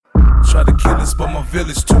Try to kill us, but my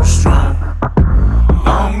village too strong.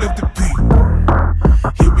 Long live the people.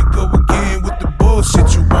 Here we go again with the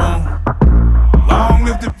bullshit you want. Long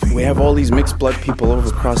live the people. We have all these mixed blood people over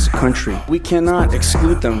across the country. We cannot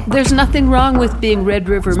exclude them. There's nothing wrong with being Red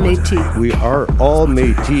River Métis. We are all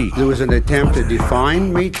Métis. There was an attempt to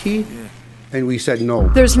define Métis, and we said no.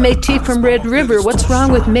 There's Métis from Red River. What's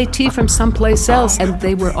wrong with Métis from someplace else? And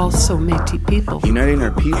they were also Métis people. Uniting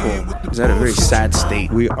our people is at a very sad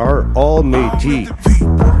state. We are all Métis.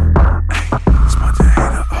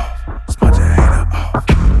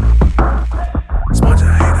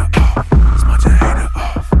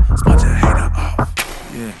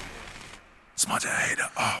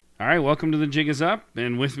 All right, welcome to The Jig Is Up,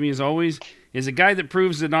 and with me as always is a guy that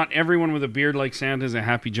proves that not everyone with a beard like Santa is a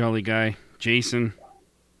happy, jolly guy. Jason,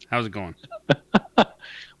 how's it going? Well,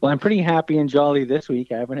 I'm pretty happy and jolly this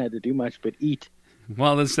week. I haven't had to do much but eat.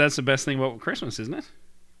 Well, that's the best thing about Christmas, isn't it?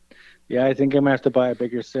 Yeah, I think I'm going to have to buy a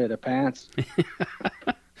bigger set of pants.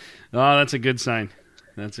 Oh, that's a good sign.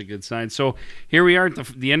 That's a good sign. So here we are at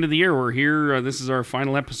the end of the year. We're here. This is our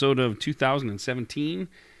final episode of 2017,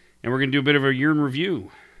 and we're going to do a bit of a year in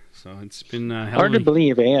review. So it's been hard to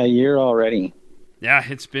believe, a year already. Yeah,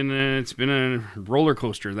 it's been a roller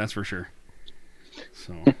coaster, that's for sure.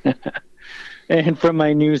 So, and from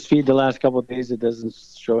my news feed the last couple of days, it doesn't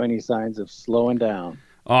show any signs of slowing down.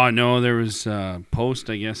 Oh no, there was a post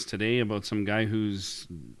I guess today about some guy who's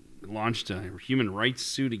launched a human rights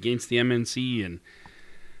suit against the MNC, and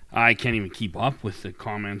I can't even keep up with the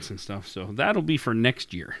comments and stuff. So that'll be for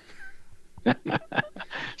next year.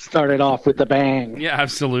 Started off with the bang. Yeah,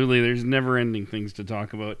 absolutely. There's never-ending things to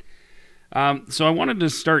talk about. So I wanted to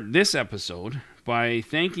start this episode by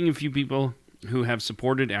thanking a few people who have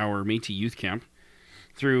supported our Métis Youth Camp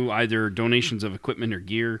through either donations of equipment or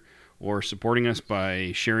gear, or supporting us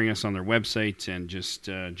by sharing us on their website and just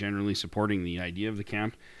generally supporting the idea of the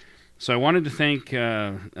camp. So I wanted to thank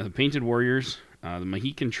the Painted Warriors, the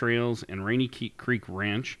Mohican Trails, and Rainy Creek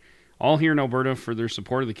Ranch, all here in Alberta, for their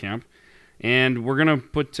support of the camp. And we're going to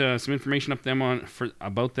put some information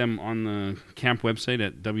about them on the camp website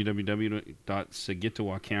at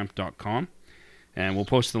www.sagitawacamp.com. And we'll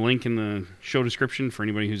post the link in the show description for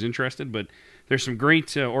anybody who's interested. But there's some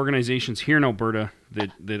great organizations here in Alberta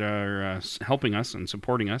that are helping us and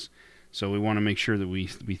supporting us. So we want to make sure that we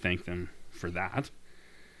thank them for that.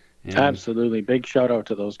 And absolutely. Big shout out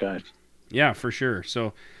to those guys. Yeah, for sure.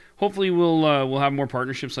 So hopefully we'll have more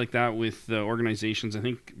partnerships like that with organizations. I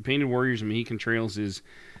think Painted Warriors and Mohican Trails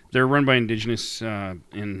they're run by Indigenous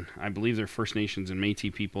and I believe they're First Nations and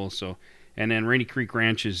Métis people. So, and then Rainy Creek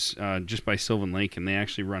Ranch is just by Sylvan Lake, and they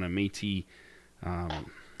actually run a Métis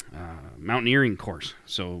mountaineering course.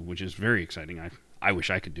 So, which is very exciting. I wish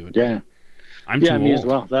I could do it. Yeah, I'm too old. Me as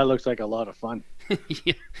well. That looks like a lot of fun.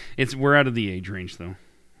 Yeah, we're out of the age range though.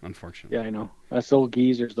 Unfortunately. Yeah, I know. Us old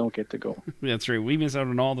geezers don't get to go. That's right. We miss out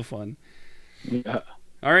on all the fun. Yeah.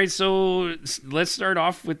 All right, so let's start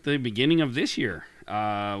off with the beginning of this year.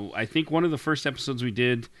 I think one of the first episodes we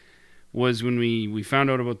did was when we found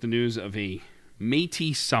out about the news of a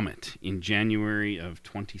Métis Summit in January of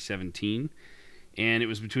 2017. And it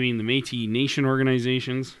was between the Métis Nation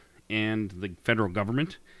organizations and the federal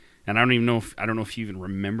government. And I don't know if you even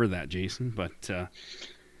remember that, Jason, but...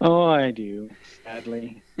 Oh, I do,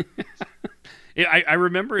 sadly. I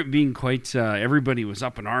remember it being quite, everybody was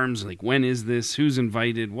up in arms, like, when is this? Who's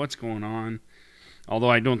invited? What's going on? Although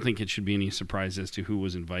I don't think it should be any surprise as to who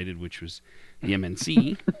was invited, which was the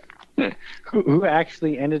MNC. Who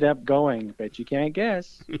actually ended up going, but you can't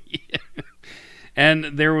guess. Yeah.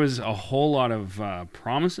 And there was a whole lot of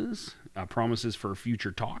promises for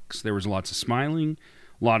future talks. There was lots of smiling,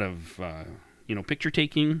 a lot of, picture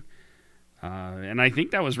taking. And I think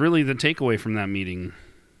that was really the takeaway from that meeting,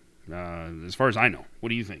 as far as I know. What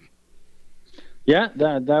do you think? Yeah,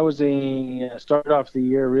 that was started off the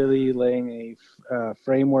year really laying a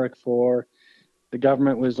framework for the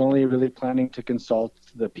government was only really planning to consult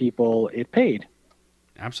the people it paid.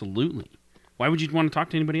 Absolutely. Why would you want to talk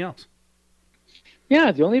to anybody else?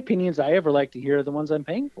 Yeah, the only opinions I ever like to hear are the ones I'm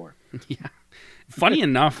paying for. Yeah. Funny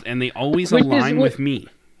enough, and they always align with me.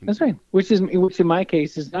 That's right. Which in my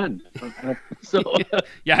case is none. So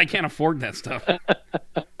yeah, I can't afford that stuff.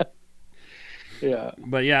 Yeah.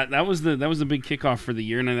 But yeah, that was the big kickoff for the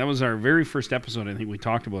year, and that was our very first episode. I think we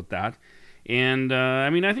talked about that. And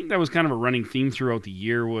I think that was kind of a running theme throughout the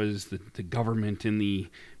year was the government and the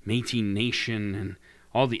Métis Nation and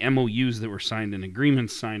all the MOUs that were signed and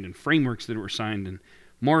agreements signed and frameworks that were signed and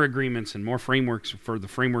more agreements and more frameworks for the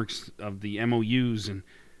frameworks of the MOUs. And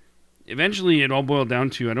eventually it all boiled down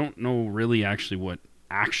to, I don't know really actually what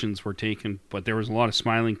actions were taken, but there was a lot of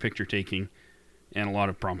smiling picture taking and a lot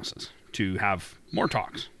of promises to have more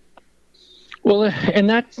talks. Well, and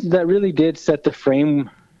that really did set the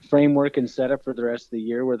framework and setup for the rest of the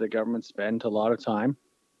year, where the government spent a lot of time,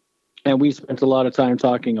 and we spent a lot of time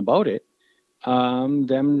talking about it.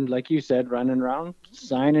 Them, like you said, running around,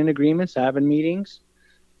 signing agreements, having meetings,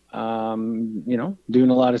 doing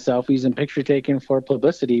a lot of selfies and picture taking for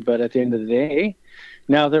publicity. But at the end of the day,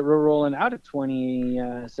 now that we're rolling out of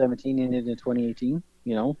 2017 and into 2018,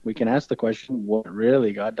 we can ask the question, what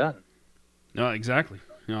really got done? No, exactly.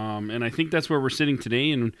 And I think that's where we're sitting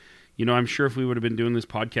today. And, I'm sure if we would have been doing this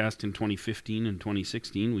podcast in 2015 and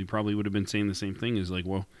 2016, we probably would have been saying the same thing, is like,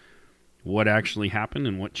 well, what actually happened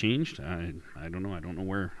and what changed? I don't know. I don't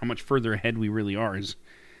know how much further ahead we really are as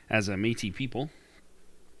a Métis people.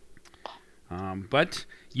 But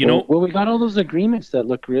we got all those agreements that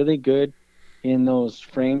look really good in those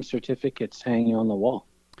framed certificates hanging on the wall.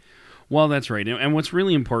 Well, that's right. And what's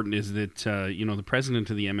really important is that, the president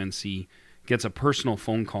of the MNC gets a personal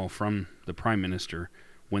phone call from the prime minister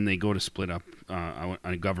when they go to split up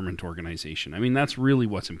a government organization. I mean, that's really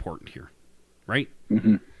what's important here, right?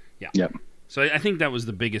 Mm-hmm. Yeah. Yep. So I think that was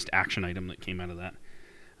the biggest action item that came out of that.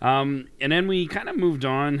 And then we kind of moved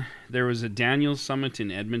on. There was a Daniels Summit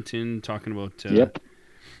in Edmonton talking about... Yep.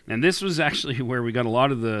 And this was actually where we got a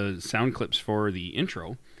lot of the sound clips for the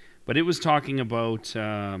intro. But it was talking about,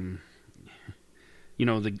 the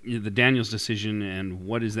Daniels decision and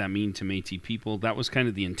what does that mean to Métis people. That was kind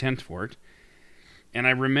of the intent for it. And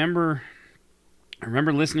I remember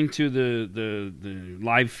listening to the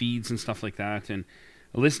live feeds and stuff like that, and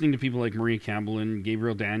listening to people like Maria Campbell and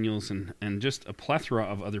Gabriel Daniels and just a plethora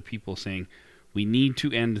of other people saying, we need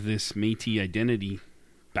to end this Métis identity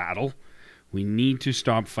battle. We need to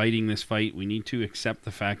stop fighting this fight. We need to accept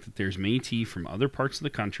the fact that there's Métis from other parts of the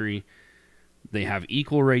country. They have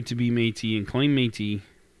equal right to be Métis and claim Métis.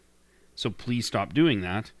 So please stop doing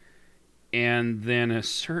that. And then a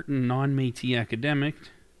certain non-Métis academic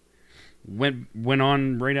went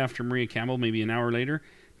on right after Maria Campbell, maybe an hour later,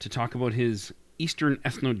 to talk about his Eastern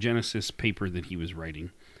ethnogenesis paper that he was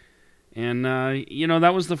writing. And,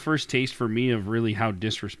 that was the first taste for me of really how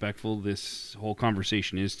disrespectful this whole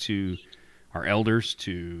conversation is to our elders,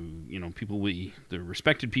 to, the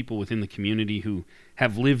respected people within the community who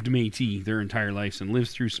have lived Métis their entire lives and lived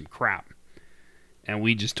through some crap. And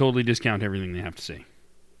we just totally discount everything they have to say.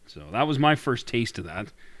 So that was my first taste of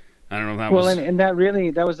that. I don't know if that was... Well, and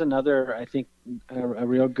that was another, I think, a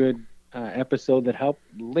real good episode that helped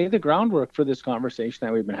lay the groundwork for this conversation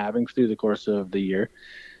that we've been having through the course of the year.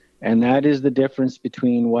 And that is the difference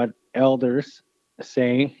between what elders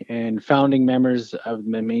say and founding members of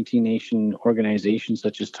the Métis Nation organization,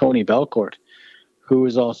 such as Tony Belcourt, who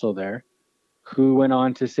was also there, who went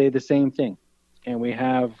on to say the same thing. And we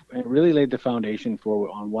have really laid the foundation for,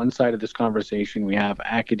 on one side of this conversation, we have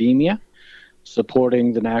academia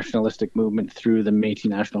supporting the nationalistic movement through the Métis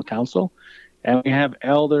National Council. And we have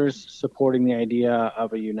elders supporting the idea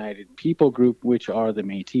of a united people group, which are the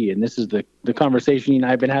Métis. And this is the conversation you and I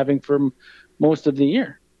have been having for most of the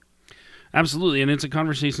year. Absolutely. And it's a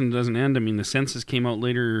conversation that doesn't end. I mean, the census came out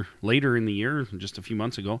later in the year, just a few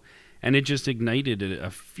months ago, and it just ignited a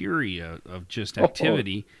fury of just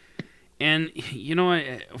activity. And,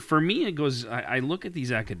 for me, it goes, I look at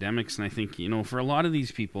these academics and I think, for a lot of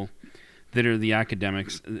these people that are the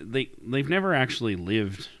academics, they've never actually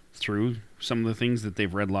lived through some of the things that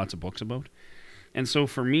they've read lots of books about. And so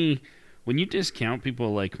for me, when you discount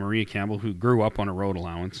people like Maria Campbell, who grew up on a road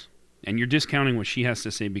allowance, and you're discounting what she has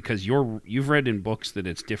to say because you've read in books that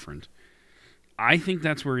it's different, I think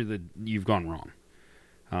that's where you've gone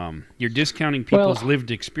wrong. You're discounting people's lived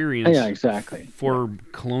experience exactly. for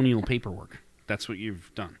colonial paperwork. That's what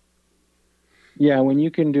you've done. Yeah, when you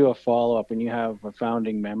can do a follow-up and you have a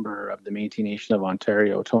founding member of the Métis Nation of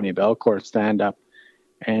Ontario, Tony Belcourt, stand up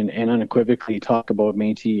and unequivocally talk about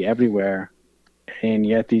Métis everywhere, and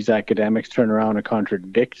yet these academics turn around and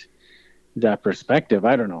contradict that perspective,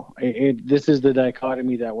 I don't know. This is the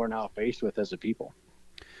dichotomy that we're now faced with as a people.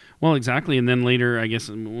 Well, exactly. And then later, I guess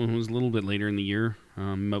it was a little bit later in the year,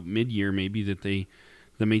 about mid-year maybe, that the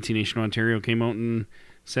Métis Nation of Ontario came out and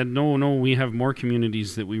said, no, we have more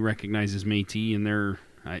communities that we recognize as Métis, and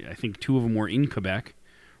I think two of them were in Quebec,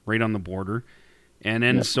 right on the border. And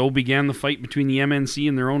then so began the fight between the MNC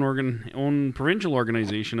and their own provincial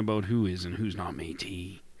organization about who is and who's not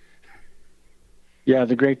Métis. Yeah,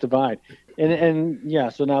 the Great Divide. And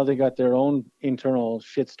so now they got their own internal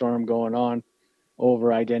shitstorm going on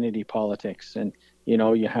over identity politics. And,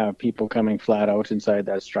 you have people coming flat out inside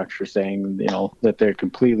that structure saying, that they're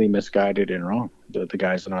completely misguided and wrong, the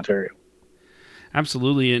guys in Ontario.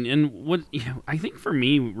 Absolutely. And what I think for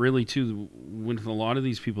me, really, too, with a lot of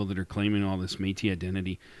these people that are claiming all this Métis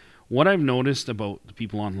identity, what I've noticed about the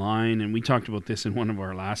people online, and we talked about this in one of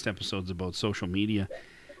our last episodes about social media,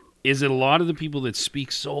 is that a lot of the people that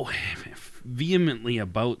speak so vehemently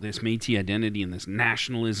about this Métis identity and this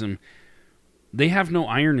nationalism, they have no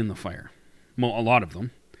iron in the fire. Well, a lot of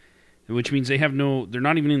them. Which means they're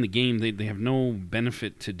not even in the game. They have no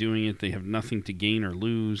benefit to doing it. They have nothing to gain or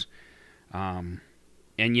lose. And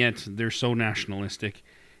yet they're so nationalistic.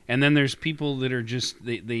 And then there's people that are just,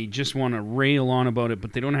 they just want to rail on about it,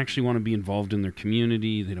 but they don't actually want to be involved in their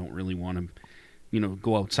community. They don't really want to,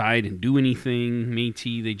 go outside and do anything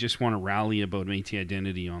Métis. They just want to rally about Métis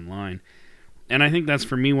identity online. And I think that's,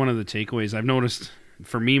 for me, one of the takeaways. I've noticed,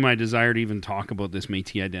 for me, my desire to even talk about this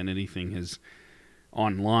Métis identity thing has,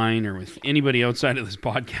 online or with anybody outside of this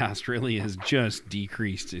podcast, really has just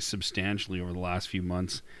decreased substantially over the last few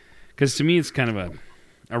months. Because to me, it's kind of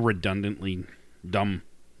a redundantly dumb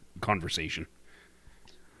conversation.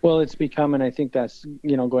 Well, it's become, and I think that's,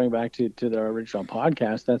 going back to the original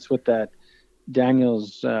podcast, that's what that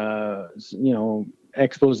Daniel's,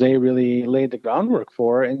 expose really laid the groundwork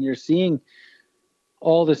for. And you're seeing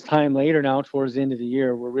all this time later now, towards the end of the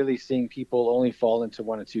year, we're really seeing people only fall into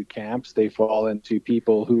one of two camps. They fall into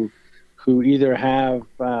people who either have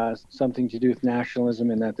something to do with nationalism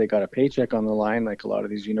and that they got a paycheck on the line, like a lot of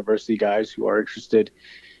these university guys who are interested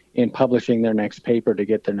in publishing their next paper to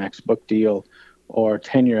get their next book deal or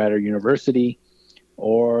tenure at a university,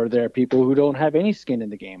 or there are people who don't have any skin in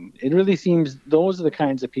the game. It really seems those are the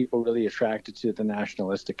kinds of people really attracted to the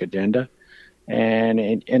nationalistic agenda. And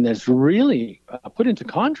it's really put into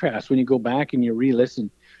contrast when you go back and you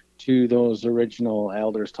re-listen to those original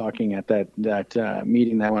elders talking at that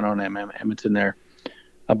meeting that went on in Edmonton there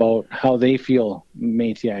about how they feel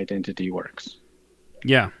Métis identity works.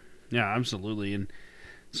 Yeah, absolutely. And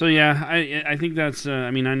so, I think that's,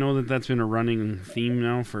 I know that's been a running theme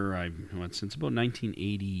now for, since about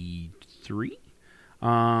 1983?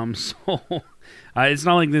 It's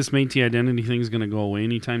not like this Métis identity thing is going to go away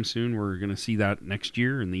anytime soon. We're going to see that next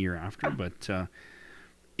year and the year after. But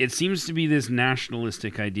it seems to be this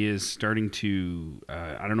nationalistic idea is starting to,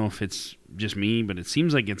 I don't know if it's just me, but it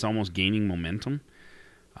seems like it's almost gaining momentum.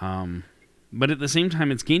 But at the same time,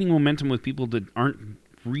 it's gaining momentum with people that aren't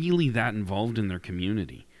really that involved in their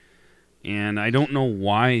community. And I don't know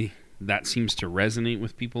why that seems to resonate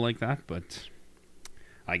with people like that, but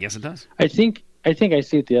I guess it does. I think I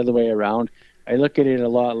see it the other way around. I look at it a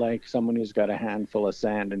lot like someone who's got a handful of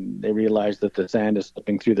sand and they realize that the sand is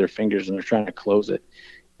slipping through their fingers and they're trying to close it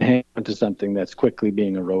and hang onto something that's quickly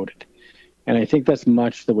being eroded. And I think that's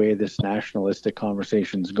much the way this nationalistic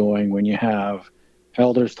conversation is going when you have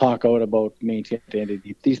elders talk out about Métis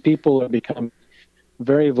identity. These people have become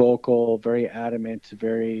very vocal, very adamant,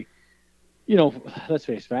 very, let's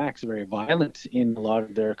face facts, very violent in a lot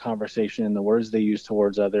of their conversation and the words they use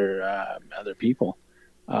towards other people,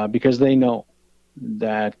 because they know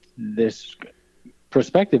that this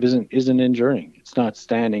perspective isn't enduring. It's not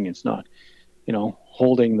standing. It's not,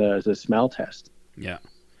 holding the smell test. Yeah.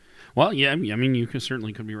 Well, yeah. You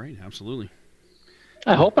certainly could be right. Absolutely.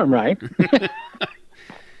 I hope I'm right.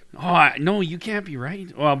 No, you can't be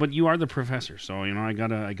right. Well, but you are the professor, so I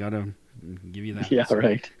gotta give you that. Yeah,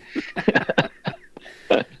 right.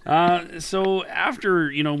 So after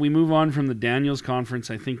we move on from the Daniels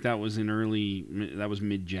conference, I think that was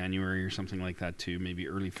mid-January or something like that too, maybe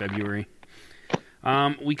early February.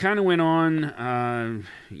 We kind of went on.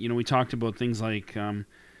 We talked about things like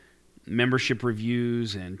membership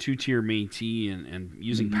reviews and two-tier Métis and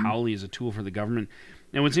using Powley as a tool for the government.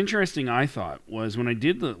 And what's interesting, I thought, was when I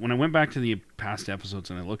went back to the past episodes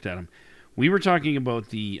and I looked at them, we were talking about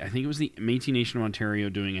I think it was the Métis Nation of Ontario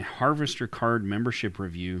doing a Harvester Card membership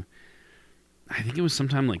review. I think it was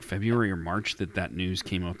sometime like February or March that news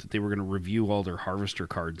came out that they were going to review all their Harvester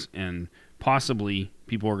cards and possibly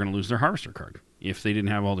people were going to lose their Harvester card if they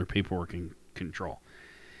didn't have all their paperwork in control.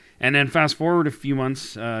 And then fast forward a few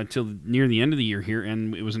months till near the end of the year here,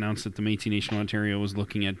 and it was announced that the Métis Nation of Ontario was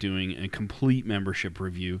looking at doing a complete membership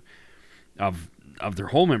review of their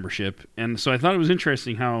whole membership. And so I thought it was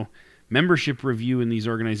interesting how membership review in these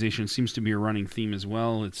organizations seems to be a running theme as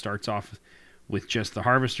well. It starts off with just the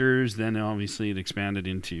harvesters, then obviously it expanded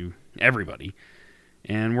into everybody.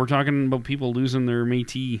 And we're talking about people losing their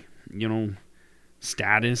Métis,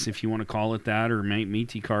 status, if you want to call it that, or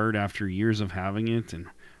Métis card after years of having it, and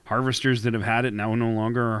harvesters that have had it now no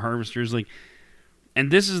longer are harvesters.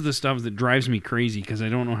 And this is the stuff that drives me crazy because I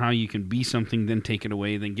don't know how you can be something, then take it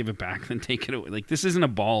away, then give it back, then take it away. This isn't a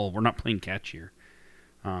ball. We're not playing catch here.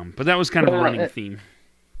 But that was kind of a running theme.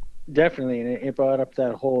 Definitely, and it brought up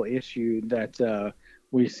that whole issue that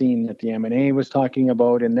we've seen that the M&A was talking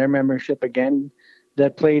about in their membership again.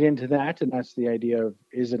 That played into that, and that's the idea of,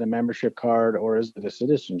 is it a membership card or is it a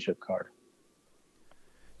citizenship card?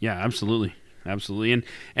 Yeah, absolutely. Absolutely.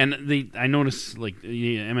 And I noticed like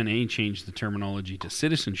the M&A changed the terminology to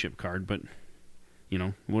citizenship card, but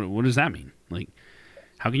what does that mean? Like,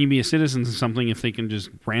 how can you be a citizen of something if they can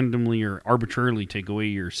just randomly or arbitrarily take away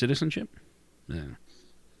your citizenship? Yeah.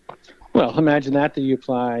 Well, imagine that you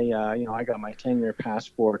apply, I got my 10-year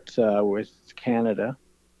passport with Canada.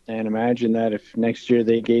 And imagine that if next year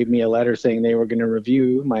they gave me a letter saying they were going to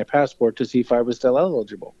review my passport to see if I was still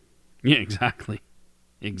eligible. Yeah, exactly.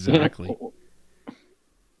 Exactly.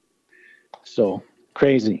 So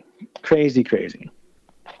crazy.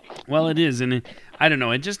 Well, it is. And I don't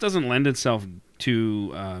know. It just doesn't lend itself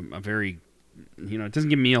to a very, it doesn't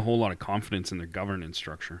give me a whole lot of confidence in their governance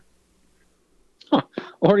structure. Huh.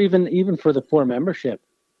 Or even for the poor membership,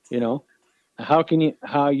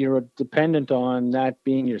 how you're dependent on that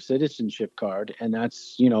being your citizenship card, and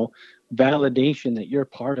that's validation that you're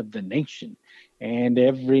part of the nation. And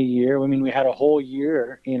every year, we had a whole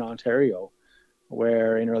year in Ontario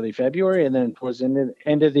where in early February and then towards the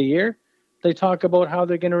end of the year, they talk about how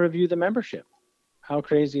they're going to review the membership. How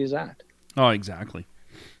crazy is that? Oh, exactly.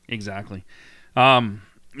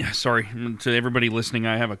 Sorry to everybody listening.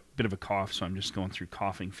 I have a bit of a cough, so I'm just going through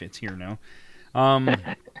coughing fits here now.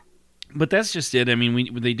 But that's just it.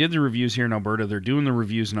 They did the reviews here in Alberta. They're doing the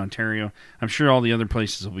reviews in Ontario. I'm sure all the other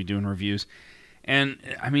places will be doing reviews. And,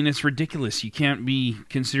 it's ridiculous. You can't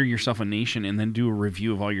consider yourself a nation and then do a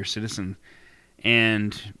review of all your citizens.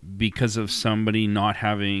 And because of somebody not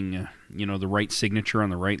having, the right signature on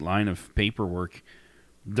the right line of paperwork,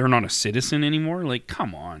 they're not a citizen anymore. Like,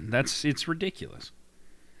 come on. It's ridiculous.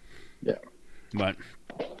 Yeah. But...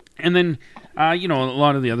 And then, a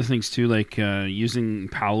lot of the other things too, like using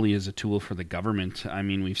Powley as a tool for the government.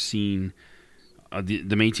 We've seen the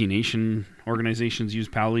Métis Nation organizations use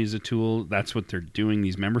Powley as a tool. That's what they're doing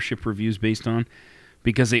these membership reviews based on,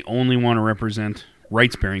 because they only want to represent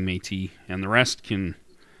rights-bearing Métis, and the rest can,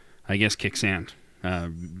 I guess, kick sand.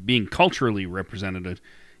 Being culturally represented,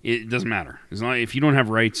 it doesn't matter. As long if you don't have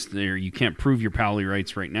rights there, you can't prove your Powley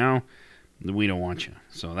rights right now, then we don't want you.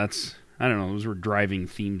 So that's... I don't know, those were driving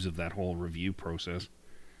themes of that whole review process.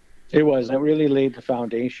 It was. It really laid the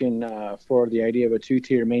foundation for the idea of a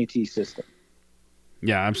two-tier Métis system.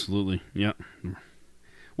 Yeah, absolutely. Yeah.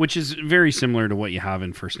 Which is very similar to what you have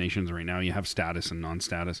in First Nations right now. You have status and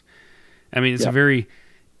non-status. It's a very...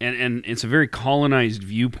 And it's a very colonized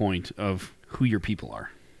viewpoint of who your people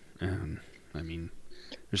are. And,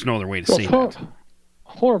 there's no other way to say that.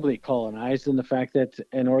 Horribly colonized in the fact that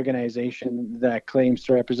an organization that claims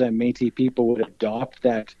to represent Métis people would adopt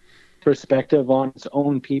that perspective on its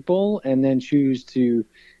own people and then choose to,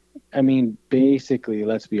 basically,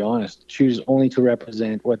 let's be honest, choose only to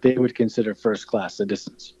represent what they would consider first-class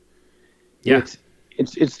citizens. Yeah.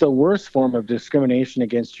 It's the worst form of discrimination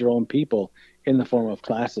against your own people in the form of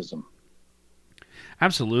classism.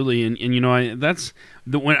 Absolutely. And that's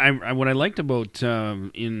what I liked about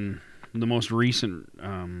in the most recent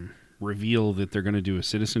reveal that they're going to do a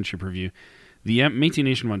citizenship review. The Métis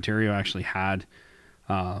Nation of Ontario actually had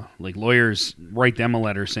lawyers write them a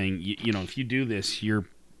letter saying, if you do this, you're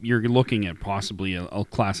looking at possibly a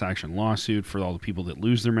class action lawsuit for all the people that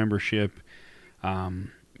lose their membership.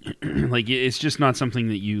 It's just not something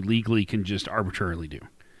that you legally can just arbitrarily do.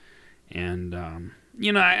 And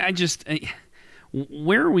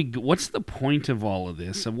where are we? What's the point of all of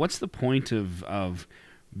this? What's the point of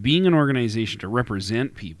being an organization to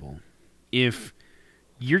represent people if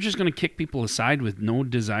you're just going to kick people aside with no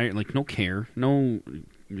desire, no care, no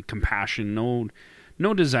compassion,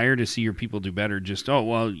 no desire to see your people do better? Just, oh,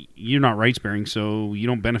 well, you're not rights bearing, so you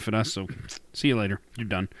don't benefit us, so see you later. You're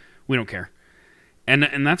done. We don't care.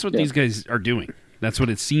 And that's what these guys are doing. That's what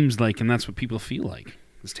it seems like, and that's what people feel like.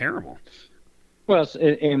 It's terrible. Well,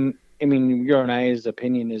 your and I's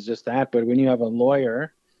opinion is just that, but when you have a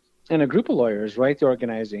lawyer and a group of lawyers write the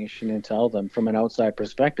organization and tell them from an outside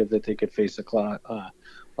perspective that they could face a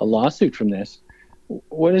lawsuit from this,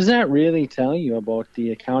 what does that really tell you about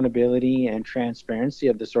the accountability and transparency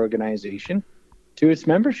of this organization to its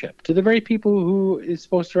membership, to the very people who it's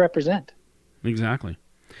supposed to represent? Exactly.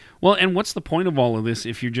 Well, and what's the point of all of this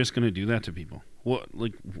if you're just going to do that to people? What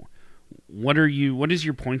is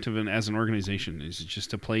your point of as an organization? Is it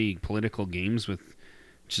just to play political games with,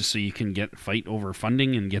 just so you can fight over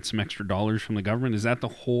funding and get some extra dollars from the government? Is that the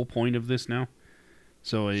whole point of this now?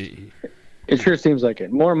 So it sure seems like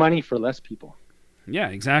it. More money for less people. Yeah,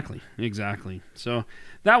 exactly. So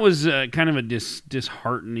that was kind of a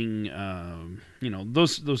disheartening.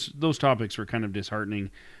 Those topics were kind of disheartening,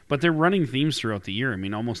 but they're running themes throughout the year. I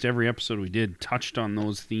mean, almost every episode we did touched on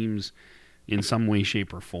those themes in some way,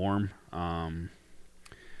 shape, or form. A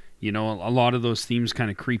lot of those themes kind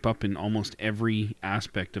of creep up in almost every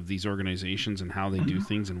aspect of these organizations and how they do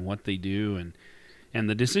things and what they do and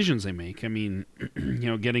the decisions they make. I mean,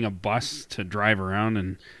 getting a bus to drive around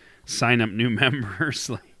and sign up new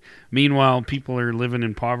members. Meanwhile, people are living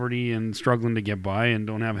in poverty and struggling to get by and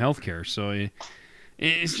don't have health care. So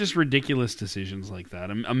it's just ridiculous decisions like that.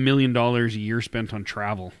 $1 million a year spent on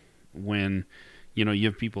travel when, you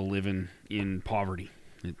have people living in poverty.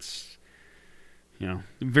 It's,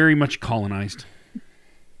 very much colonized.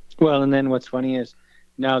 Well, and then what's funny is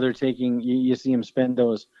now they're taking, you see them spend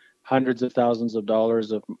those hundreds of thousands of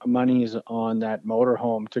dollars of monies on that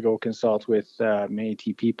motorhome to go consult with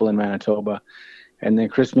Métis people in Manitoba. And then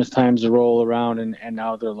Christmas times roll around and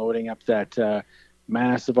now they're loading up that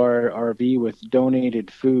massive RV with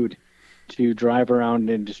donated food to drive around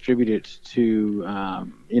and distribute it to,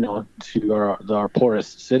 to our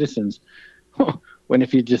poorest citizens. When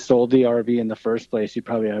if you just sold the RV in the first place, you'd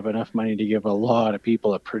probably have enough money to give a lot of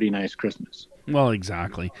people a pretty nice Christmas. Well,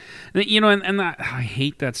 exactly. And that, I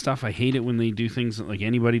hate that stuff. I hate it when they do things like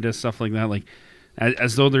anybody does stuff like that, like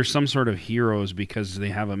as though they're some sort of heroes because they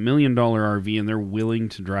have $1 million RV and they're willing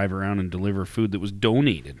to drive around and deliver food that was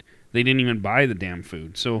donated. They didn't even buy the damn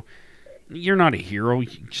food. So you're not a hero.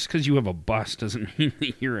 Just because you have a bus doesn't mean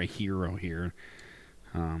that you're a hero here.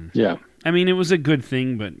 Yeah. I mean, it was a good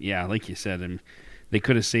thing, but yeah, like you said, they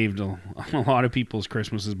could have saved a lot of people's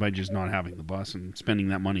Christmases by just not having the bus and spending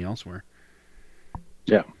that money elsewhere.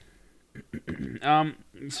 Yeah.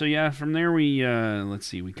 So yeah, from there we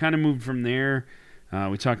we kind of moved from there.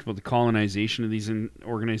 We talked about the colonization of these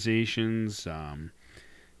organizations. How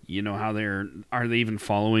are they even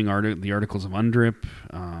following the Articles of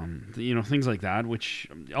UNDRIP? Things like that, which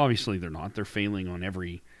obviously they're not. They're failing on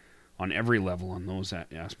every level on those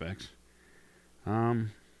aspects.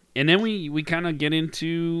 And then we kind of get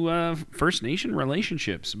into First Nation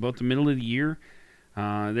relationships. About the middle of the year,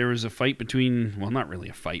 there was a fight between, well, not really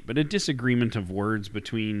a fight, but a disagreement of words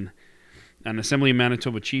between an Assembly of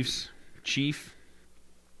Manitoba chief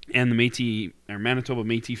and the Métis, or Manitoba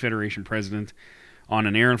Métis Federation president on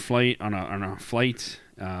a flight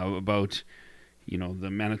about the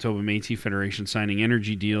Manitoba Métis Federation signing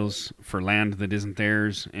energy deals for land that isn't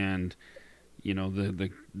theirs, and the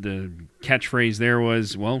catchphrase there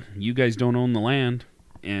was, well, you guys don't own the land,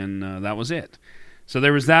 and that was it. So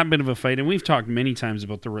there was that bit of a fight, and we've talked many times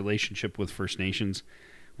about the relationship with First Nations,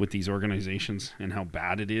 with these organizations, and how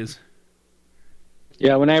bad it is.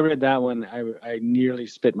 Yeah, when I read that one, I nearly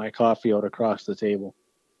spit my coffee out across the table.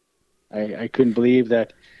 I couldn't believe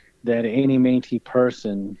that any Métis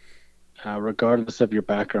person, regardless of your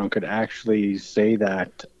background, could actually say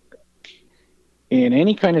that in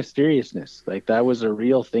any kind of seriousness. Like that was a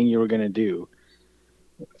real thing you were going to do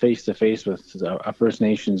face to face with a First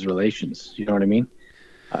Nations relations. You know what I mean?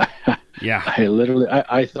 Yeah.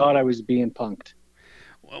 I thought I was being punked.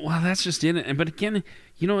 Well, that's just it. But again,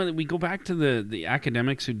 we go back to the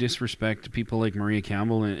academics who disrespect people like Maria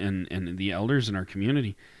Campbell and the elders in our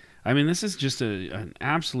community. I mean, this is just an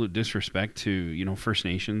absolute disrespect to, First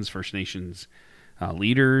Nations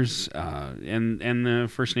leaders, and the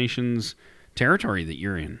First Nations territory that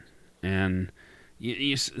you're in. And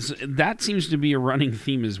that seems to be a running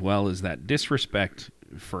theme as well, is that disrespect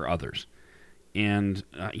for others. And,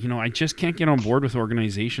 I just can't get on board with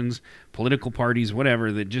organizations, political parties,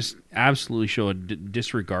 whatever, that just absolutely show a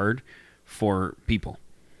disregard for people.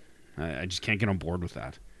 I just can't get on board with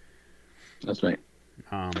that. That's right.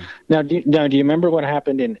 Now, do you remember what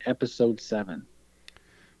happened in episode 7?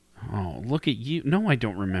 Oh, look at you. No, I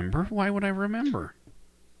don't remember. Why would I remember?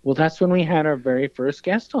 Well, that's when we had our very first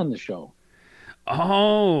guest on the show.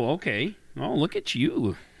 Oh, okay. Oh, look at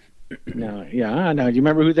you. Now, do you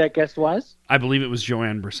remember who that guest was? I believe it was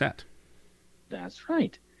Joanne Brissett. That's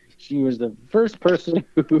right. She was the first person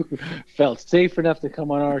who felt safe enough to come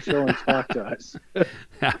on our show and talk to us.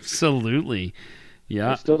 Absolutely.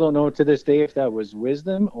 Yeah. I still don't know to this day if that was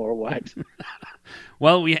wisdom or what.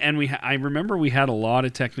 Well, I remember we had a lot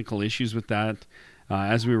of technical issues with that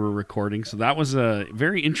as we were recording. So that was a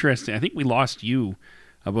very interesting. I think we lost you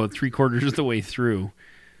about 3/4 of the way through.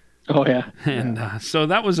 Oh yeah. And so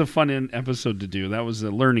that was a fun episode to do. That was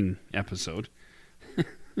a learning episode.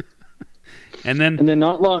 and then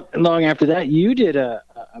not long after that, you did a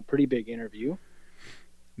pretty big interview.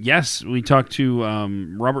 Yes, we talked to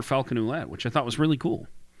Robert Falcon-Ouellette, which I thought was really cool.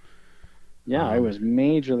 Yeah, I was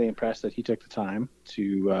majorly impressed that he took the time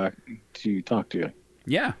to talk to you.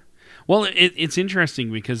 Yeah. Well, it's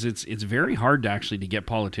interesting because it's very hard to actually to get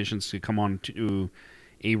politicians to come on to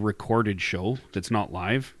a recorded show that's not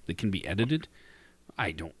live, that can be edited.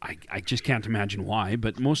 I just can't imagine why,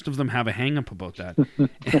 but most of them have a hang up about that.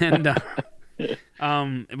 And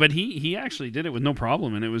but he actually did it with no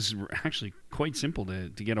problem, and it was actually quite simple to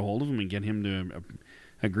get a hold of him and get him to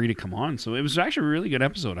agree to come on. So it was actually a really good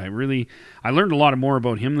episode. I learned a lot more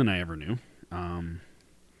about him than I ever knew. And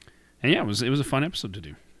yeah, it was a fun episode to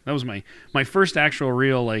do. That was my first actual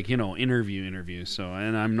real interview. So,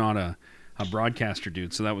 and I'm not a broadcaster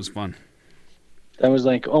dude, so that was fun. That was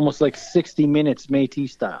almost like 60 Minutes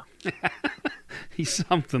Métis style. He's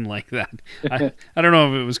something like that. I don't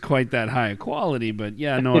know if it was quite that high a quality, but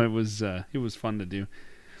yeah, no, it was fun to do.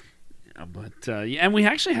 And we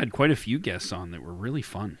actually had quite a few guests on that were really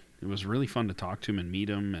fun. It was really fun to talk to him and meet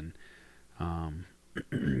him, and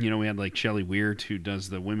we had like Shelley Weird, who does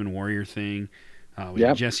the Women Warrior thing. We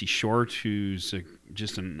had Jesse Short, who's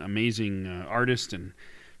just an amazing artist and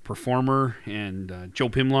performer, and Joe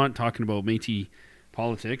Pimlott talking about Métis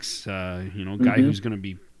politics. Guy who's going to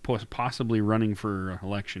be possibly running for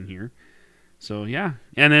election here. So yeah,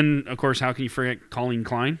 and then of course, how can you forget Colleen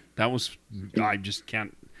Klein? That was I just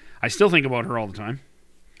can't. I still think about her all the time.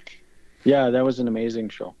 Yeah, that was an amazing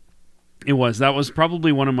show. It was. That was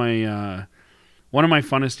probably one of my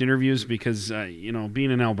funnest interviews because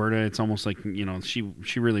being in Alberta, it's almost like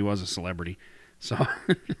she really was a celebrity. So.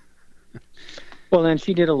 Well, then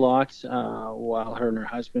she did a lot while her and her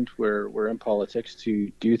husband were in politics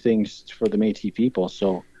to do things for the Métis people.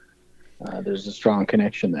 So there's a strong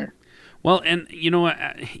connection there. Well, and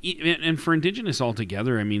and for Indigenous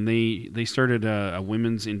altogether, I mean, they started a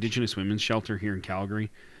Indigenous women's shelter here in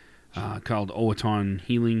Calgary called Owatton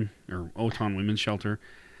Healing or Owatton Women's Shelter,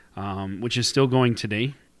 which is still going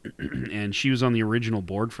today. And she was on the original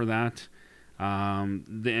board for that.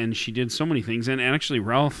 And she did so many things. And actually,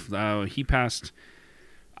 Ralph, he passed,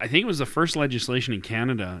 I think it was the first legislation in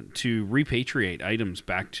Canada to repatriate items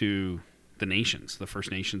back to the nations, the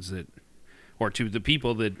First Nations or to the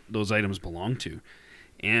people that those items belong to.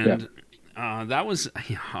 And that was,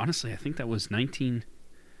 honestly, I think that was in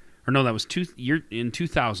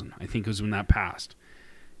 2000, I think was when that passed.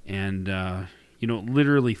 And,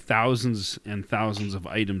 literally thousands and thousands of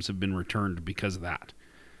items have been returned because of that.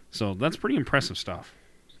 So that's pretty impressive stuff.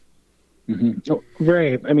 Mm-hmm. Oh,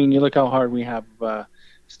 I mean, you look how hard we have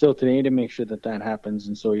still today to make sure that happens.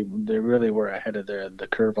 And so they really were ahead of the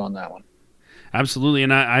curve on that one. Absolutely.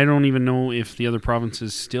 And I don't even know if the other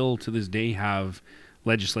provinces still to this day have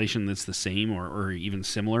legislation that's the same or even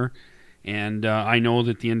similar. And I know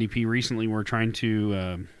that the NDP recently were trying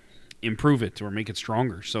to improve it or make it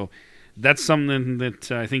stronger. So that's something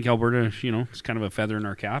that I think Alberta, is kind of a feather in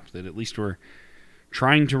our cap, that at least we're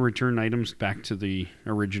trying to return items back to the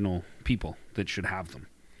original people that should have them.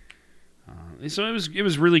 So it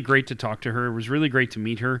was really great to talk to her. It was really great to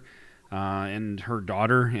meet her and her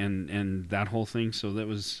daughter and that whole thing. So it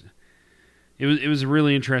was a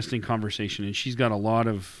really interesting conversation, and she's got a lot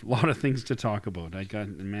of things to talk about.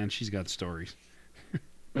 She's got stories.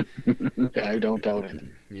 I don't doubt it.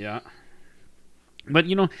 Yeah. But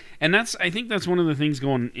and I think that's one of the things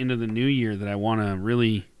going into the new year that I want to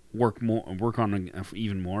really work on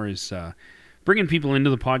even more is bringing people into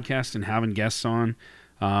the podcast and having guests on.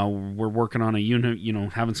 We're working on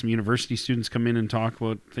having some university students come in and talk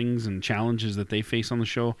about things and challenges that they face on the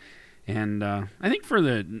show. And I think for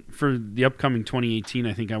the upcoming 2018,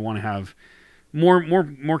 I think I want to have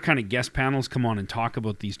more kind of guest panels come on and talk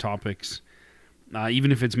about these topics.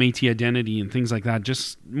 Even if it's Métis identity and things like that,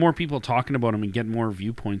 just more people talking about them and get more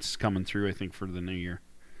viewpoints coming through, I think, for the new year.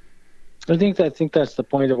 I think that's the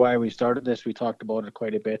point of why we started this. We talked about it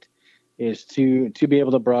quite a bit, is to be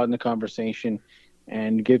able to broaden the conversation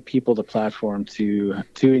and give people the platform to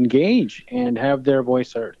engage and have their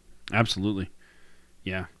voice heard. Absolutely.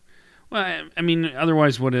 Yeah. Well, I mean,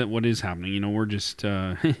 otherwise, what is happening? We're just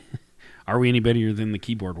are we any better than the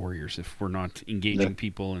keyboard warriors if we're not engaging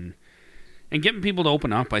people and getting people to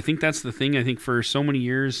open up? I think that's the thing. I think for so many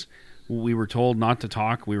years we were told not to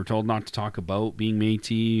talk. We were told not to talk about being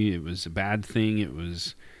Métis. It was a bad thing. It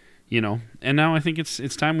was, And now I think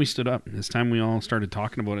it's time we stood up. It's time we all started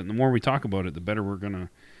talking about it. And the more we talk about it, the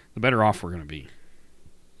better off we're gonna be.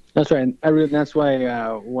 That's right. That's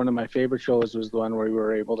why one of my favorite shows was the one where we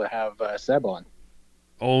were able to have Seb on.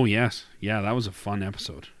 Oh yes, yeah, that was a fun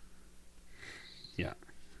episode. Yeah.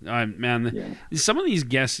 Some of these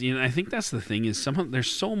guests, I think that's the thing is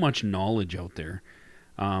there's so much knowledge out there.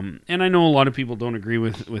 And I know a lot of people don't agree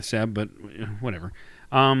with Seb, but whatever.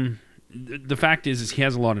 the fact is he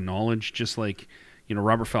has a lot of knowledge, just like, you know,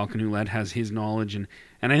 Robert Falcon Ouellette has his knowledge. And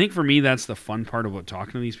I think for me, that's the fun part about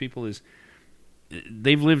talking to these people is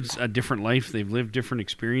they've lived a different life. They've lived different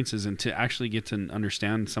experiences, and to actually get to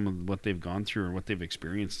understand some of what they've gone through or what they've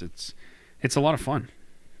experienced, it's a lot of fun.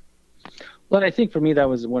 Well, I think for me, that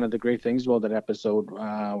was one of the great things about that episode.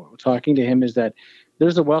 Talking to him is that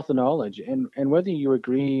there's a wealth of knowledge, and whether you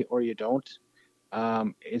agree or you don't,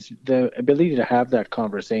 it's the ability to have that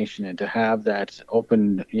conversation and to have that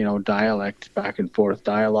open, you know, dialect, back and forth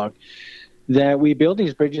dialogue, that we build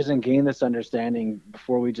these bridges and gain this understanding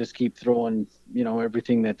before we just keep throwing, you know,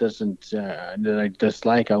 everything that that I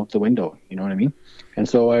dislike out the window. You know what I mean? And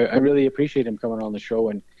so I really appreciate him coming on the show,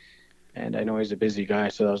 and I know he's a busy guy,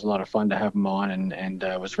 so that was a lot of fun to have him on, and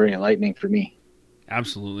it was very enlightening for me.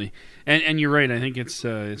 Absolutely, and you're right. I think it's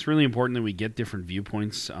really important that we get different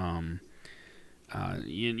viewpoints.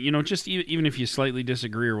 You know, just even if you slightly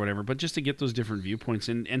disagree or whatever, but just to get those different viewpoints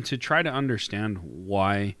and to try to understand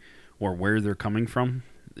why or where they're coming from,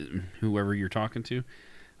 whoever you're talking to,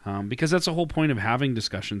 because that's the whole point of having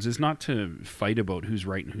discussions, is not to fight about who's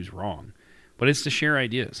right and who's wrong, but it's to share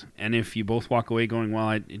ideas. And if you both walk away going, well,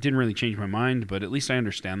 it didn't really change my mind, but at least I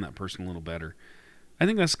understand that person a little better. I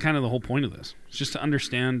think that's kind of the whole point of this. It's just to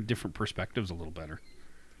understand different perspectives a little better.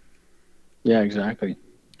 Yeah, exactly.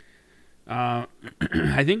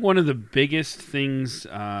 I think one of the biggest things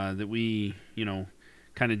that we, you know,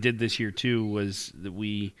 kind of did this year too was that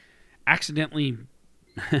we accidentally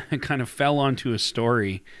kind of fell onto a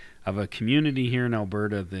story of a community here in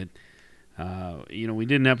Alberta that, you know, we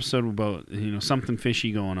did an episode about, you know, something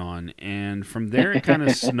fishy going on, and from there it kind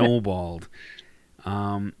of snowballed.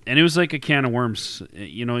 And it was like a can of worms.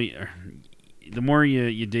 You know, the more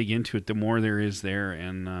you dig into it, the more there is there.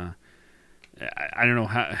 And I don't know,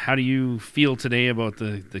 how do you feel today about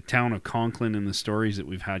the town of Conklin and the stories that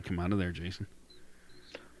we've had come out of there, Jason?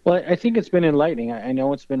 Well, I think it's been enlightening. I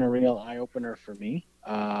know it's been a real eye-opener for me.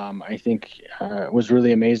 I think it was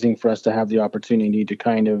really amazing for us to have the opportunity to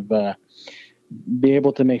kind of be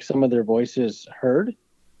able to make some of their voices heard.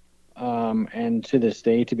 And to this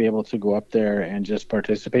day, to be able to go up there and just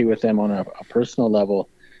participate with them on a personal level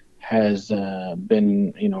has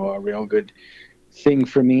been, you know, a real good thing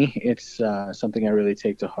for me. It's something I really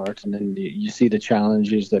take to heart. And then you see the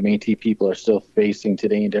challenges that Métis people are still facing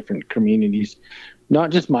today in different communities, not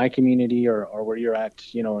just my community or where you're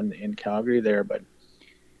at, you know, in Calgary there, but,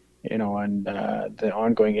 you know, and the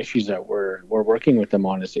ongoing issues that we're working with them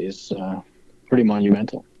on is pretty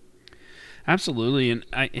monumental. Absolutely. And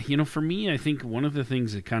you know, for me, I think one of the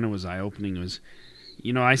things that kind of was eye-opening was,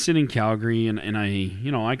 you know, I sit in Calgary and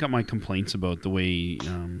I got my complaints about the way,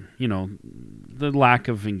 you know, the lack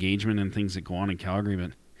of engagement and things that go on in Calgary.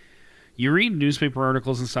 But you read newspaper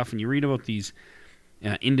articles and stuff, and you read about these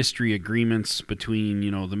industry agreements between, you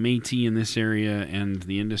know, the Métis in this area and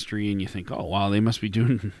the industry, and you think, oh, wow, they must be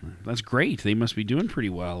doing, that's great. They must be doing pretty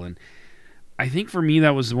well. And I think for me,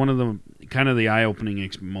 that was one of the kind of the eye-opening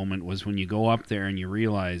moment was when you go up there and you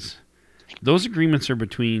realize those agreements are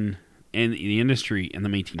between the industry and the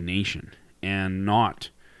Métis Nation and not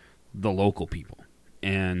the local people.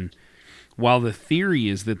 And while the theory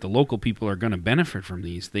is that the local people are going to benefit from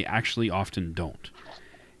these, they actually often don't.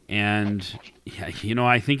 And, you know,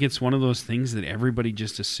 I think it's one of those things that everybody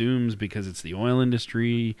just assumes because it's the oil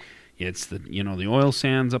industry. It's the, you know, the oil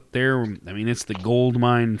sands up there. I mean, it's the gold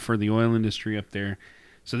mine for the oil industry up there.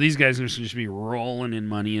 So these guys are just be rolling in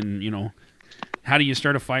money. And, you know, how do you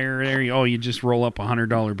start a fire there? Oh, you just roll up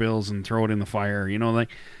 $100 bills and throw it in the fire. You know, like,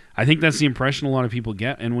 I think that's the impression a lot of people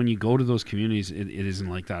get. And when you go to those communities, it isn't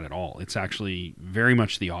like that at all. It's actually very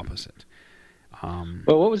much the opposite.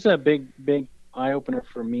 But what was that big eye-opener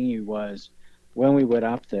for me was when we went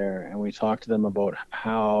up there and we talked to them about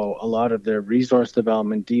how a lot of their resource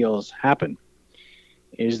development deals happen,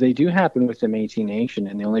 is they do happen with the Métis Nation,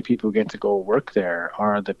 and the only people who get to go work there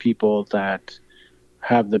are the people that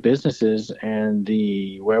have the businesses and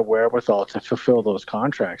the wherewithal to fulfill those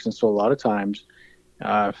contracts. And so a lot of times,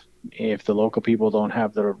 if the local people don't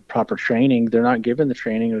have the proper training, they're not given the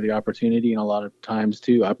training or the opportunity, and a lot of times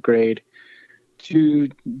to upgrade to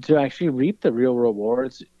actually reap the real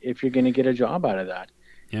rewards if you're going to get a job out of that.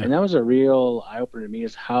 Yeah. And that was a real eye-opener to me,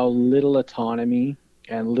 is how little autonomy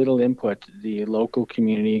and little input the local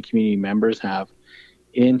community and community members have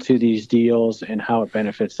into these deals and how it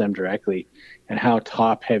benefits them directly, and how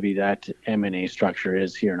top-heavy that M&A structure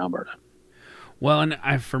is here in Alberta. Well,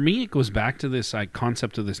 and for me, it goes back to this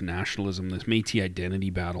concept of this nationalism, this Métis identity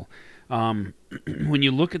battle. When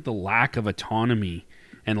you look at the lack of autonomy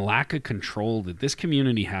and lack of control that this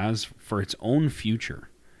community has for its own future,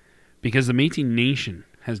 because the Métis Nation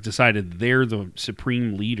has decided they're the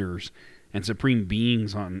supreme leaders and supreme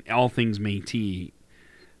beings on all things Métis.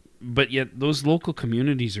 But yet those local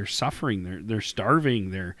communities are suffering. They're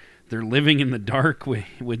starving. They're living in the dark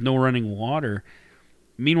with no running water.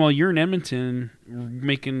 Meanwhile, you're in Edmonton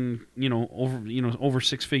making, over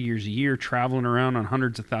 6 figures a year, traveling around on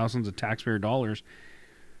hundreds of thousands of taxpayer dollars.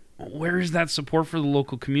 Where is that support for the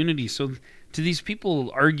local community? So to these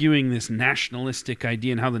people arguing this nationalistic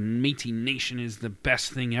idea and how the Métis Nation is the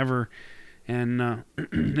best thing ever, and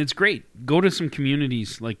it's great. Go to some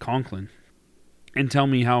communities like Conklin and tell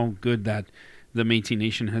me how good that the Métis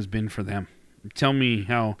Nation has been for them. Tell me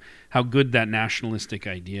how good that nationalistic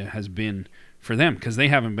idea has been for them, because they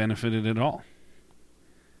haven't benefited at all.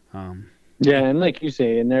 Yeah, and like you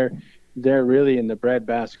say, and they're really in the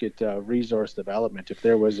breadbasket of resource development. If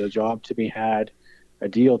there was a job to be had, a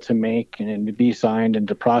deal to make and to be signed and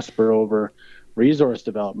to prosper over resource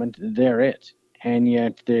development, they're it. And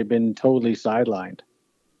yet they've been totally sidelined.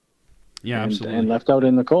 Yeah, absolutely. And left out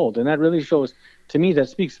in the cold. And that really shows, to me, that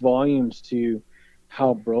speaks volumes to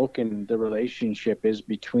how broken the relationship is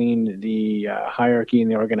between the hierarchy in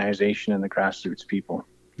the organization and the grassroots people.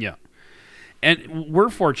 Yeah. And we're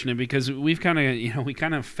fortunate because we've kind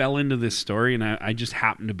of fell into this story, and I just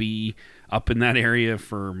happened to be up in that area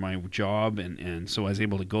for my job, and so I was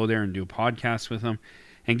able to go there and do a podcast with them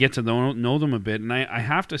and get to know them a bit. And I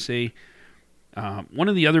have to say, one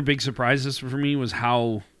of the other big surprises for me was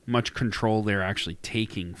how much control they're actually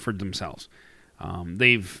taking for themselves.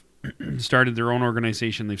 They've started their own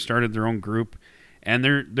organization, they've started their own group, and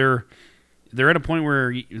they're at a point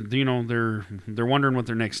where they're wondering what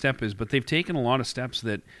their next step is. But they've taken a lot of steps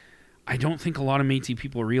that I don't think a lot of Métis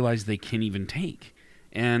people realize they can even take.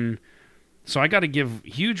 And so I got to give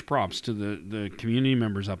huge props to the community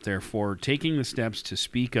members up there for taking the steps to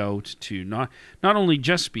speak out, to not only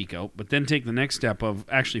just speak out, but then take the next step of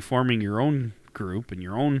actually forming your own group and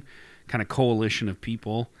your own kind of coalition of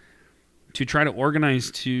people to try to organize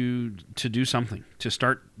to do something, to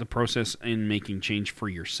start the process in making change for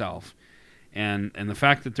yourself. And the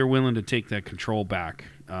fact that they're willing to take that control back,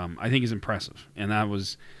 I think is impressive. And that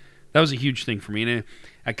was a huge thing for me, and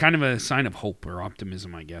a kind of a sign of hope or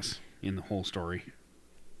optimism, I guess, in the whole story.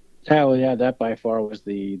 Yeah, well, yeah, that by far was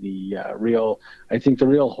the real. I think the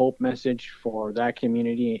real hope message for that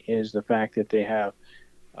community is the fact that they have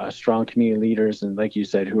strong community leaders, and like you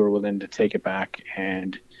said, who are willing to take it back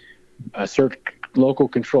and assert local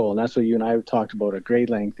control. And that's what you and I have talked about at great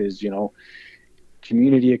length. Is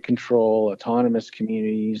community control, autonomous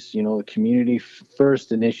communities, the community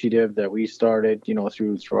first initiative that we started,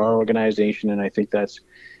 through our organization. And I think that's,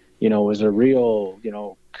 was a real,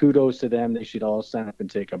 kudos to them. They should all stand up and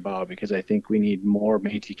take a bow, because I think we need more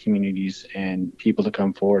Métis communities and people to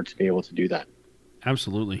come forward to be able to do that.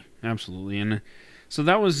 Absolutely. Absolutely. And so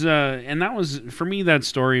that was for me, that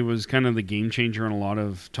story was kind of the game changer on a lot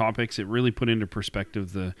of topics. It really put into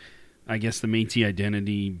perspective the Métis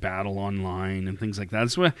identity battle online and things like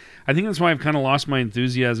that. I think that's why I've kind of lost my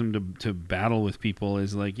enthusiasm to battle with people,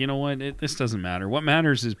 is like, you know what, this doesn't matter. What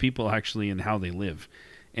matters is people actually and how they live.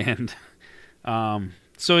 And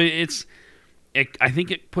so I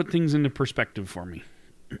think it put things into perspective for me.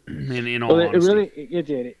 In all honesty. It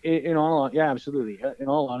did. Yeah, absolutely. In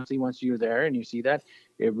all honesty, once you're there and you see that,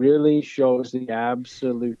 it really shows the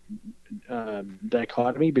absolute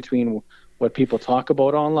dichotomy between what people talk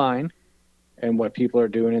about online and what people are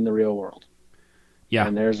doing in the real world. Yeah.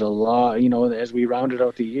 And there's a lot, as we rounded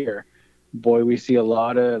out the year, boy, we see a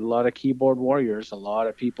lot of keyboard warriors, a lot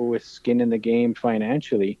of people with skin in the game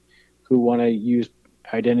financially who want to use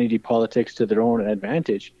identity politics to their own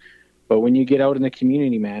advantage. But when you get out in the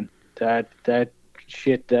community, man, that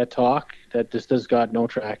talk, that just has got no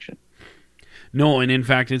traction. No, and in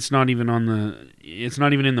fact, it's not even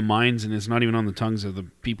in the minds, and it's not even on the tongues of the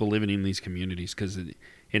people living in these communities, because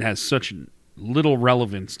it has such little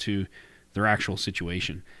relevance to their actual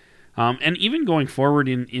situation. And even going forward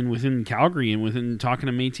within Calgary and within talking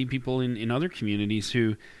to Métis people in other communities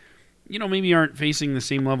who, maybe aren't facing the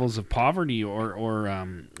same levels of poverty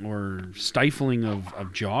or stifling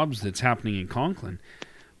of jobs that's happening in Conklin.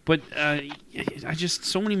 But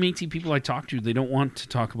so many Métis people I talk to, they don't want to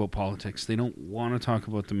talk about politics. They don't want to talk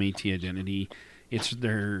about the Métis identity.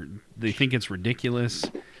 They think it's ridiculous.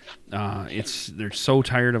 They're so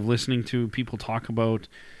tired of listening to people talk about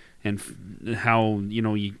and how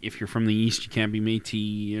if you're from the East you can't be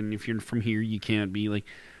Métis, and if you're from here you can't be. Like,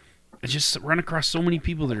 I just run across so many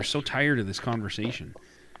people that are so tired of this conversation.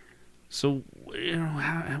 So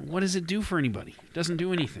what does it do for anybody? It doesn't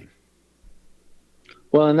do anything.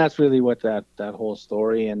 Well, and that's really what that whole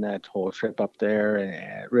story and that whole trip up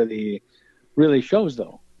there really really shows,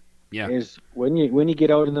 though, Yeah. is when you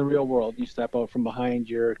get out in the real world, you step out from behind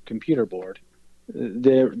your computer board.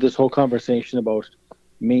 This whole conversation about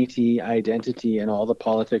Métis identity and all the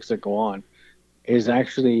politics that go on is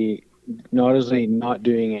actually not only not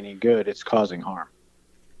doing any good, it's causing harm.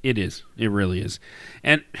 It is. It really is.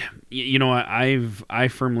 And you know, I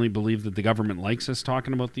firmly believe that the government likes us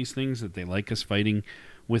talking about these things, that they like us fighting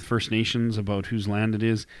with First Nations about whose land it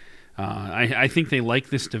is. I think they like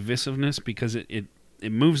this divisiveness because it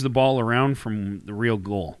moves the ball around from the real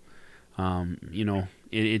goal. You know,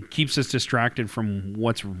 it keeps us distracted from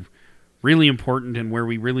what's really important and where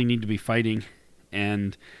we really need to be fighting.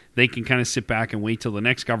 And they can kind of sit back and wait till the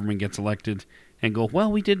next government gets elected and go,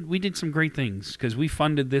 well, we did some great things because we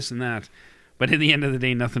funded this and that. But at the end of the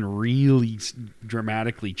day, nothing really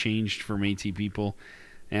dramatically changed for Métis people.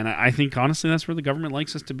 And I think, honestly, that's where the government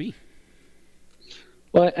likes us to be.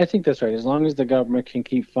 Well, I think that's right. As long as the government can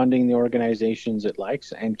keep funding the organizations it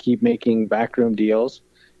likes and keep making backroom deals,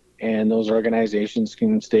 and those organizations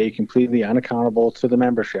can stay completely unaccountable to the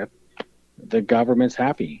membership, the government's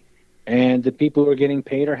happy. And the people who are getting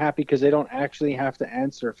paid are happy because they don't actually have to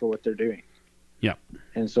answer for what they're doing. Yeah.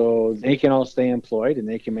 And so they can all stay employed and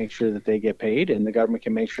they can make sure that they get paid, and the government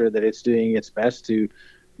can make sure that it's doing its best to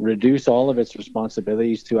reduce all of its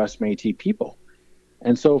responsibilities to us Métis people.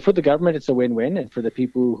 And so for the government, it's a win-win. And for the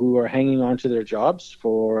people who are hanging on to their jobs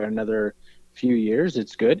for another few years,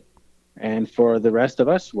 it's good. And for the rest of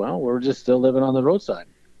us, well, we're just still living on the roadside.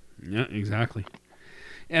 Yeah, exactly.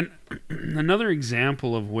 And another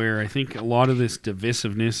example of where I think a lot of this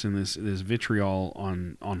divisiveness and this vitriol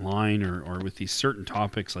online or with these certain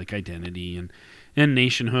topics like identity and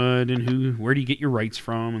nationhood and where do you get your rights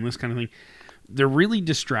from and this kind of thing, they're really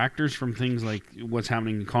distractors from things like what's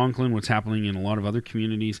happening in Conklin, what's happening in a lot of other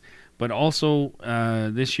communities. But also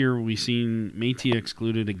this year we've seen Métis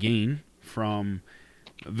excluded again from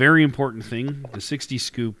a very important thing, the 60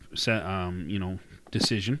 Scoop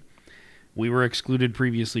decision. We were excluded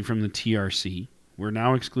previously from the TRC. We're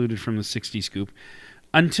now excluded from the 60 Scoop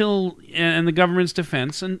until, in the government's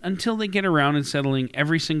defense, until they get around and settling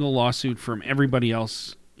every single lawsuit from everybody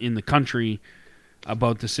else in the country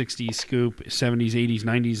about the 60 Scoop, 70s, 80s,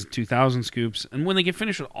 90s, 2000 Scoops. And when they get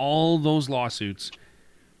finished with all those lawsuits,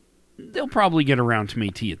 they'll probably get around to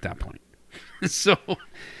Métis at that point. So,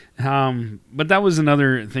 but that was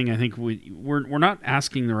another thing I think we're not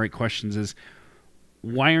asking the right questions is,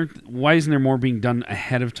 why isn't there more being done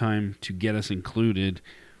ahead of time to get us included?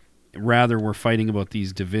 Rather, we're fighting about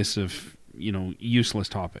these divisive, useless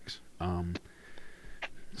topics.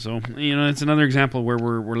 So, it's another example where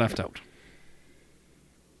we're left out.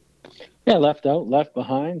 Yeah, left out, left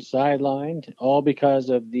behind, sidelined, all because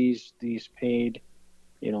of these paid,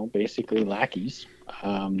 basically lackeys,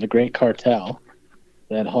 the great cartel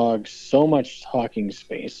that hogs so much talking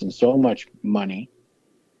space and so much money.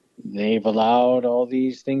 They've allowed all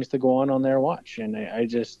these things to go on their watch. And I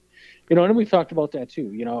just, and we've talked about that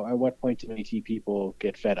too. At what point do Métis people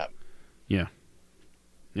get fed up? Yeah.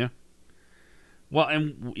 Yeah. Well,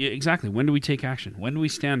 and exactly. When do we take action? When do we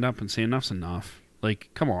stand up and say enough's enough?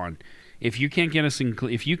 Like, come on. If you can't get us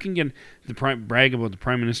if you can get brag about the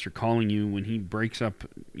Prime Minister calling you when he breaks up,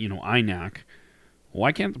 INAC,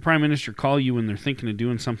 why can't the Prime Minister call you when they're thinking of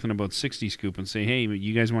doing something about 60 Scoop and say, hey,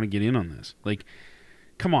 you guys want to get in on this? Like,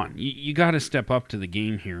 come on, you got to step up to the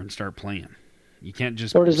game here and start playing. You can't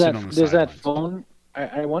just sit on the sidelines. Does that phone?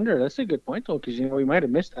 I wonder. That's a good point though, because we might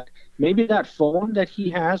have missed that. Maybe that phone that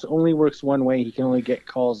he has only works one way. He can only get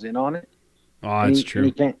calls in on it. Oh, that's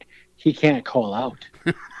true. He can't call out.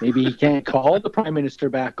 Maybe he can't call the Prime Minister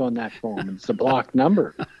back on that phone. It's a blocked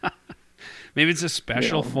number. Maybe it's a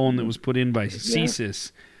special phone that was put in by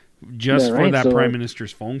CSIS just for that Prime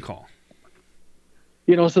Minister's phone call.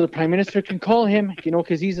 So the Prime Minister can call him,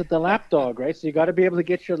 because he's at the lapdog, right? So you got to be able to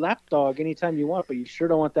get your lapdog anytime you want, but you sure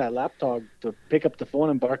don't want that lapdog to pick up the phone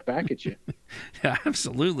and bark back at you. Yeah,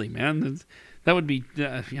 absolutely, man. That would be,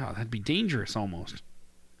 that'd be dangerous almost.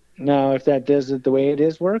 No, if that does it the way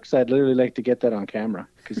it works, I'd literally like to get that on camera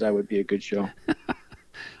because that would be a good show.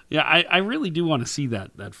 Yeah, I really do want to see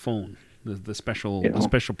that phone, the special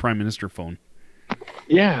Prime Minister phone.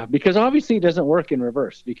 Yeah, because obviously it doesn't work in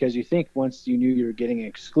reverse, because you think once you knew you were getting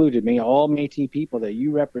excluded, all Métis people that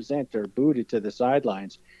you represent are booted to the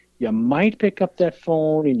sidelines, you might pick up that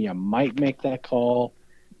phone and you might make that call.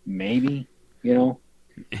 Maybe,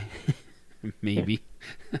 Maybe.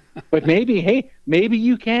 But maybe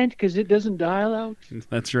you can't because it doesn't dial out.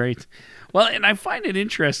 That's right. Well, and I find it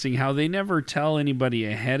interesting how they never tell anybody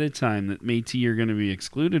ahead of time that Métis are going to be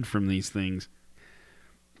excluded from these things.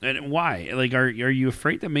 And why? Like, are you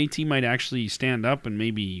afraid that Métis might actually stand up and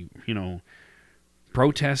maybe,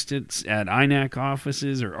 protest it at INAC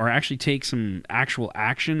offices or actually take some actual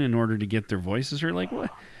action in order to get their voices heard. Like,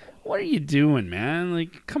 what are you doing, man?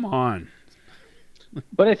 Like, come on.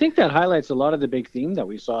 But I think that highlights a lot of the big theme that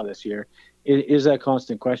we saw this year. Is that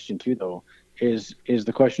constant question too, though? Is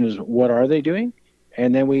the question is what are they doing?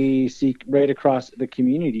 And then we see right across the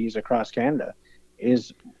communities across Canada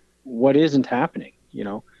is what isn't happening, you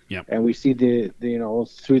know? Yeah. And we see the you know,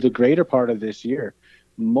 through the greater part of this year,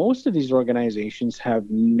 most of these organizations have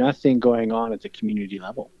nothing going on at the community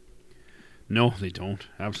level. No, they don't.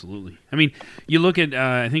 Absolutely. I mean, you look at,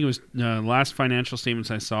 I think it was last financial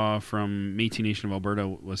statements I saw from Métis Nation of Alberta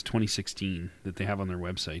was 2016 that they have on their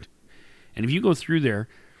website. And if you go through there,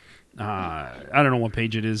 I don't know what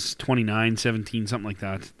page it is, 29, 17, something like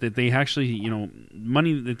that, that they actually, you know,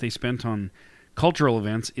 money that they spent on cultural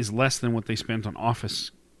events is less than what they spent on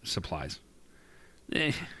office supplies.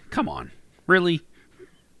 Come on. Really?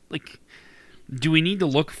 Like, do we need to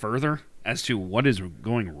look further as to what is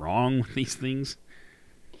going wrong with these things?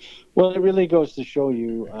 Well, it really goes to show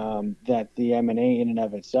you that the M&A in and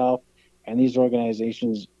of itself and these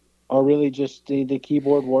organizations are really just the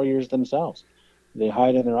keyboard warriors themselves. They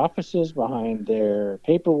hide in their offices behind their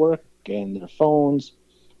paperwork and their phones,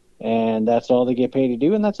 and that's all they get paid to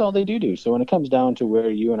do, and that's all they do. So when it comes down to where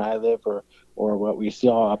you and I live or what we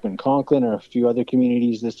saw up in Conklin or a few other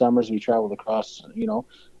communities this summer as we traveled across, you know,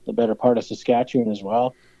 the better part of Saskatchewan as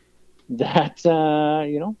well, that,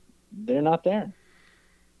 you know, they're not there.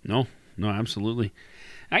 No, absolutely.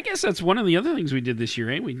 I guess that's one of the other things we did this year,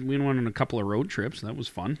 eh? We went on a couple of road trips. That was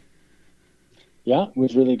fun. Yeah, it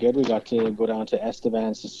was really good. We got to go down to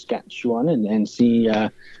Estevan, Saskatchewan and see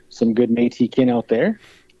some good Métis kin out there.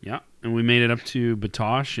 Yeah, and we made it up to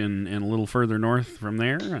Batoche and a little further north from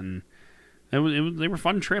there, and they were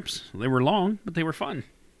fun trips. They were long, but they were fun.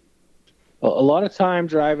 Well, a lot of time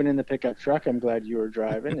driving in the pickup truck. I'm glad you were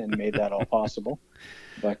driving and made that all possible.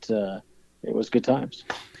 But it was good times.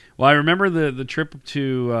 Well, I remember the trip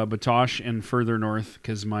to Batoche and further north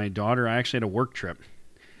because my daughter, I actually had a work trip.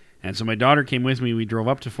 And so my daughter came with me. We drove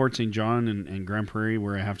up to Fort St. John and Grand Prairie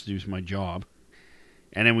where I have to do my job.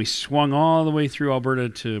 And then we swung all the way through Alberta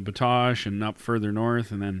to Batoche and up further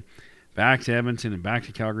north and then back to Edmonton and back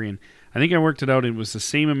to Calgary. And I think I worked it out. It was the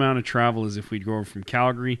same amount of travel as if we'd go from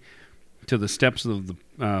Calgary to the steps of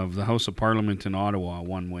the House of Parliament in Ottawa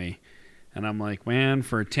one way. And I'm like, man,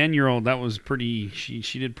 for a 10-year-old, that was pretty,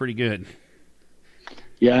 she did pretty good.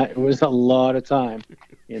 Yeah, it was a lot of time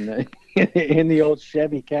in the old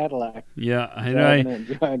Chevy Cadillac. Yeah,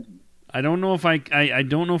 I don't know if I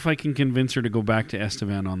don't know if I can convince her to go back to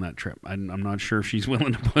Estevan on that trip. I'm not sure if she's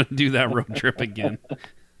willing to do that road trip again.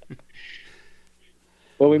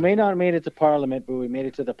 Well, we may not have made it to Parliament, but we made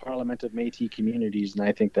it to the Parliament of Métis Communities, and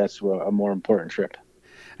I think that's a more important trip.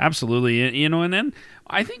 Absolutely. You know, and then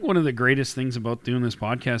I think one of the greatest things about doing this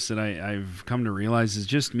podcast that I've come to realize is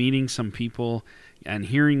just meeting some people and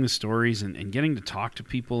hearing the stories and getting to talk to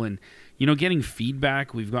people and, you know, getting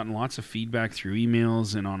feedback. We've gotten lots of feedback through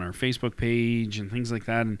emails and on our Facebook page and things like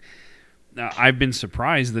that. And I've been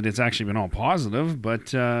surprised that it's actually been all positive,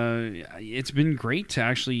 but it's been great to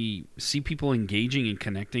actually see people engaging and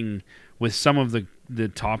connecting with some of the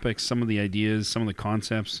topics, some of the ideas, some of the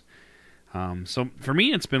concepts. So for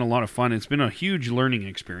me, it's been a lot of fun. It's been a huge learning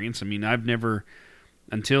experience. I mean, I've never,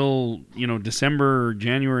 until, you know, December or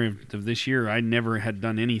January of this year, I never had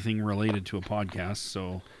done anything related to a podcast.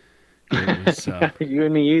 So it was, you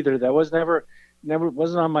and me either. That was never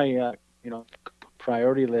wasn't on my, you know,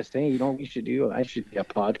 priority list. Hey, you know what we should do? I should be a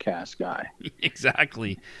podcast guy.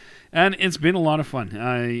 Exactly. And it's been a lot of fun.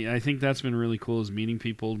 I think that's been really cool is meeting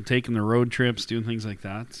people, taking the road trips, doing things like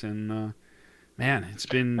that. And, man, it's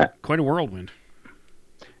been quite a whirlwind.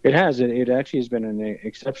 It has. It actually has been an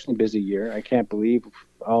exceptionally busy year. I can't believe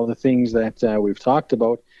all the things that we've talked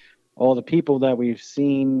about, all the people that we've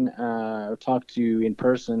seen, talked to in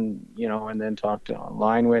person, you know, and then talked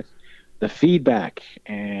online with, the feedback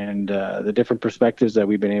and the different perspectives that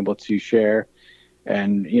we've been able to share.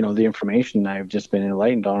 And, you know, the information I've just been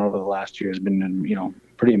enlightened on over the last year has been, you know,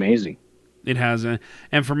 pretty amazing. It has,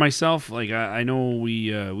 and for myself, like I know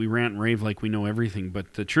we rant and rave like we know everything,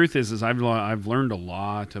 but the truth is I've learned a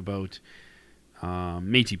lot about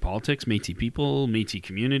Métis politics, Métis people, Métis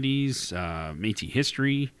communities, Métis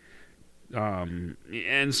history,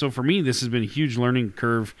 and so for me this has been a huge learning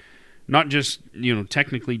curve. Not just, you know,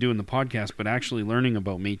 technically doing the podcast, but actually learning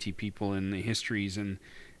about Métis people and the histories and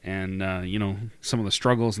you know, some of the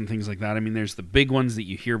struggles and things like that. I mean, there's the big ones that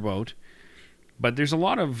you hear about. But there's a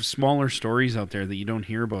lot of smaller stories out there that you don't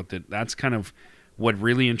hear about. That's kind of what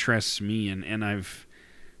really interests me. And I've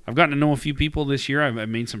I've gotten to know a few people this year. I've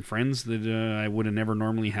made some friends that I would have never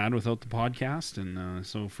normally had without the podcast, and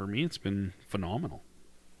so for me, it's been phenomenal.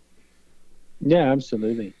 Yeah,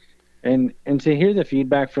 absolutely. And to hear the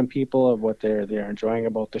feedback from people of what they're enjoying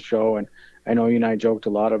about the show, and I know you and I joked a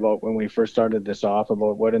lot about when we first started this off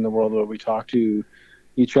about what in the world would we talk to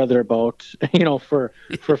each other about, for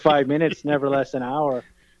 5 minutes, never less an hour.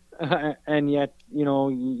 And yet,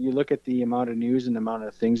 you look at the amount of news and the amount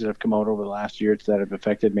of things that have come out over the last year that have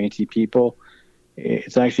affected Métis people.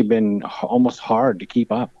 It's actually been almost hard to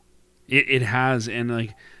keep up. It has, and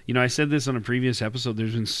I said this on a previous episode.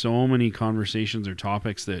 There's been so many conversations or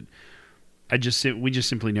topics that we just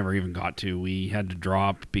simply never even got to. We had to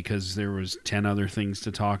drop because there was 10 other things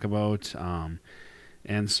to talk about,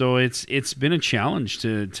 and so it's been a challenge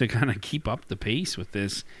to kind of keep up the pace with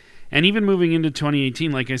this. And even moving into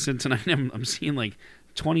 2018, like I said tonight, I'm seeing like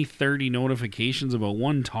 20, 30 notifications about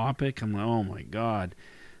one topic. I'm like, oh my god!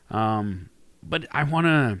 But I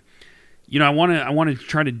want to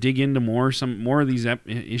try to dig into some more of these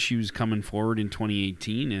issues coming forward in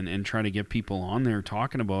 2018, and try to get people on there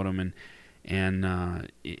talking about them. And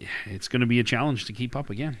it's going to be a challenge to keep up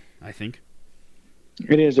again, I think.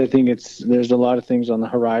 It is. I think there's a lot of things on the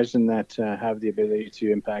horizon that have the ability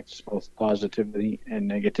to impact us both positively and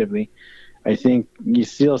negatively. I think you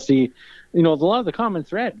still see, a lot of the common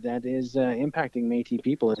thread that is impacting Métis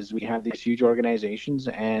people is we have these huge organizations,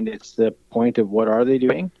 and it's the point of what are they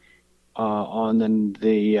doing on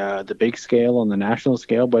the big scale, on the national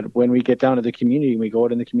scale. But when we get down to the community, we go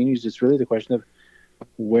out in the communities, it's really the question of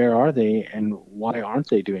where are they and why aren't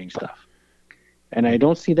they doing stuff? And I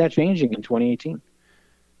don't see that changing in 2018.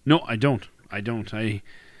 No, I don't. I don't think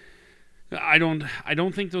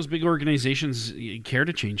those big organizations care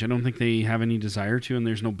to change. I don't think they have any desire to, and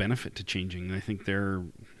there's no benefit to changing. I think they're,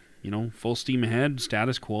 full steam ahead,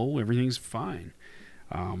 status quo, everything's fine.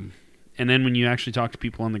 And then when you actually talk to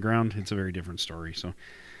people on the ground, it's a very different story. So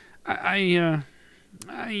I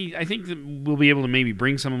think that we'll be able to maybe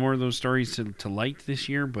bring some more of those stories to light this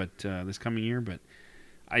year, but this coming year. But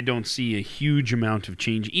I don't see a huge amount of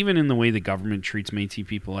change, even in the way the government treats Métis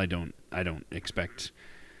people. I don't expect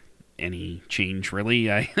any change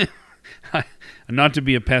really. Not to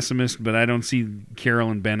be a pessimist, but I don't see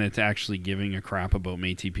Carolyn Bennett actually giving a crap about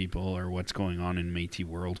Métis people or what's going on in Métis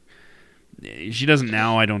world. She doesn't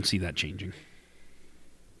now. I don't see that changing.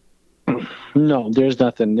 No, there's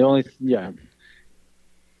nothing. The only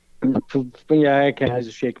I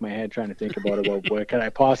just shake my head trying to think about what can I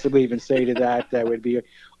possibly even say to that would be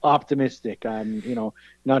optimistic. I'm,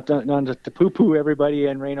 not to poo-poo everybody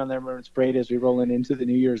and rain on their parade as we roll into the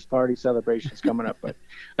New Year's party celebrations coming up. But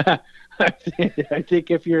I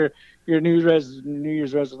think if your New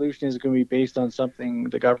Year's resolution is going to be based on something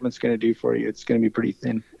the government's going to do for you, it's going to be pretty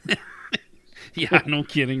thin. Yeah, no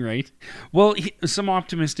kidding, right? Well, some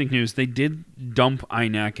optimistic news. They did dump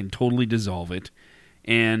INAC and totally dissolve it.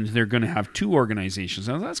 And they're going to have two organizations.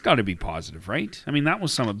 Now, that's got to be positive, right? I mean, that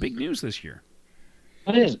was some big news this year.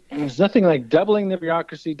 It is. There's nothing like doubling the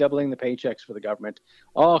bureaucracy, doubling the paychecks for the government,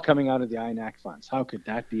 all coming out of the INAC funds. How could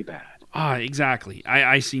that be bad? Exactly.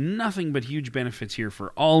 I see nothing but huge benefits here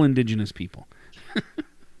for all Indigenous people.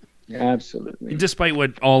 Absolutely. Despite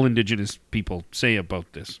what all Indigenous people say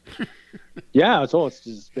about this. Yeah, it's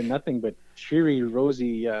just been nothing but cheery,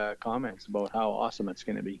 rosy comments about how awesome it's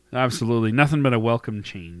going to be. Absolutely. Nothing but a welcome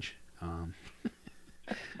change.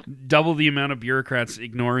 Double the amount of bureaucrats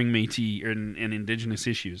ignoring Métis and Indigenous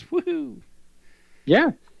issues. Woohoo!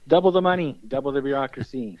 Yeah. Double the money. Double the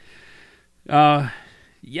bureaucracy.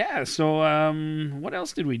 Yeah. So what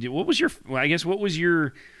else did we do? What was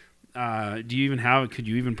your do you even have, could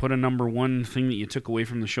you even put a number one thing that you took away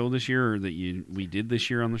from the show this year or that we did this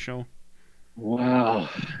year on the show? Wow.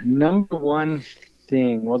 Number one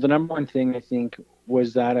thing. Well, the number one thing I think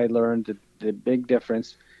was that I learned the big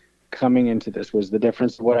difference coming into this was the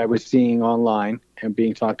difference of what I was seeing online and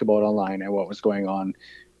being talked about online and what was going on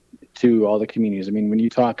to all the communities. I mean, when you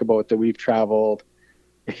talk about that we've traveled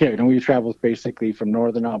basically from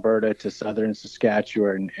northern Alberta to southern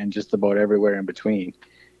Saskatchewan and just about everywhere in between.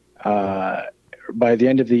 By the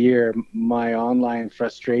end of the year, my online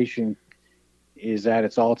frustration is at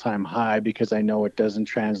its all-time high because I know it doesn't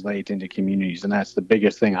translate into communities. And that's the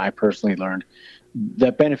biggest thing I personally learned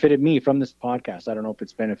that benefited me from this podcast. I don't know if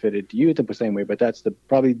it's benefited you the same way, but that's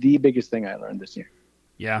probably the biggest thing I learned this year.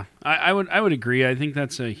 Yeah, I would agree. I think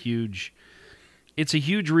that's a huge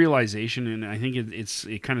realization, and I think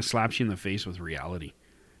it kind of slaps you in the face with reality.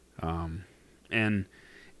 And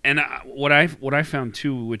what I found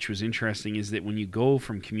too, which was interesting, is that when you go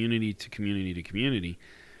from community to community to community,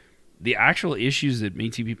 the actual issues that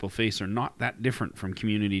Métis people face are not that different from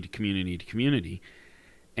community to community to community.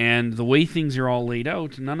 And the way things are all laid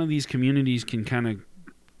out, none of these communities can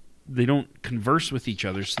they don't converse with each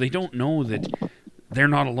other, so they don't know that they're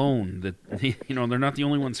not alone, that they're not the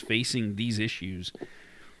only ones facing these issues.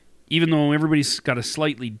 Even though everybody's got a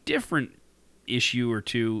slightly different issue or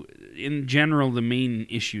two, in general, the main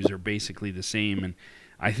issues are basically the same. And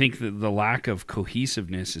I think that the lack of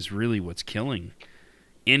cohesiveness is really what's killing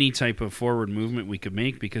any type of forward movement we could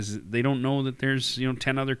make, because they don't know that there's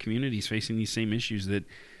 10 other communities facing these same issues, that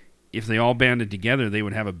if they all banded together, they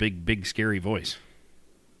would have a big scary voice.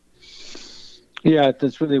 Yeah,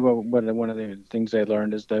 that's really what one of the things I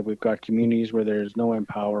learned is that we've got communities where there's no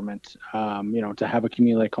empowerment. To have a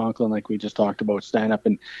community like Conklin, like we just talked about, stand up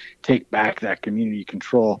and take back that community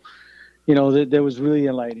control. That was really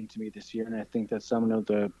enlightening to me this year, and I think that some of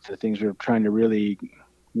the things we're trying to really,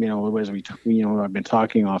 as I've been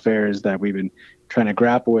talking off air, is that we've been trying to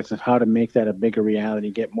grapple with how to make that a bigger reality,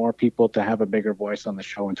 get more people to have a bigger voice on the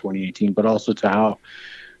show in 2018, but also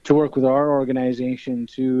to work with our organization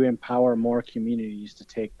to empower more communities to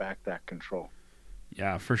take back that control.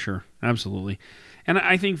 Yeah, for sure. Absolutely. And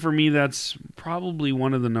I think for me, that's probably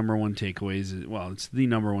one of the number one takeaways. Well, it's the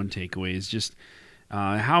number one takeaway is just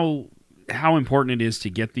how important it is to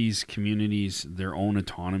get these communities their own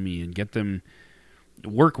autonomy and get them,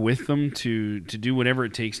 work with them to do whatever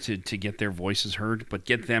it takes to get their voices heard, but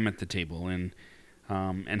get them at the table. And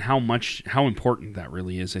how important that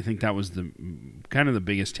really is. I think that was the kind of the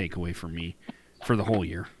biggest takeaway for me for the whole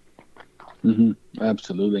year. Mm-hmm.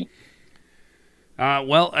 Absolutely.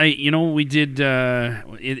 We did.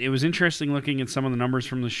 It was interesting looking at some of the numbers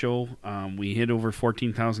from the show. We hit over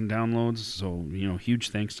 14,000 downloads, so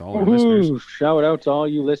huge thanks to all our listeners. Shout out to all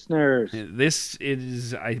you listeners.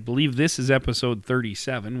 I believe this is episode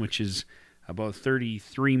 37, which is about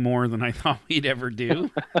 33 more than I thought we'd ever do.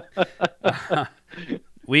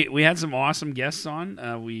 We had some awesome guests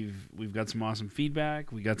on. We've got some awesome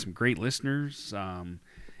feedback. We got some great listeners.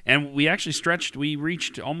 And we actually we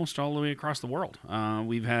reached almost all the way across the world.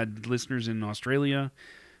 We've had listeners in Australia,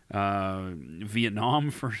 Vietnam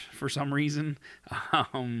for some reason,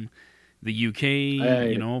 the UK,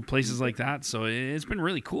 places like that. So it's been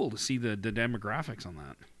really cool to see the demographics on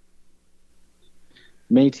that.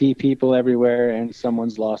 Métis people everywhere, and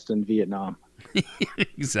someone's lost in Vietnam.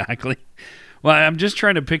 Exactly. Well, I'm just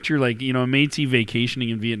trying to picture Métis vacationing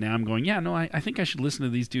in Vietnam going, I think I should listen to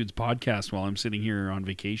these dudes' podcast while I'm sitting here on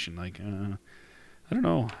vacation. I don't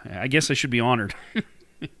know. I guess I should be honored.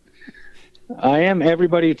 I am.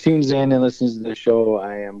 Everybody who tunes in and listens to the show,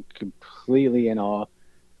 I am completely in awe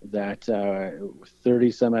that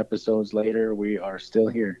 30-some episodes later, we are still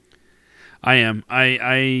here. I am.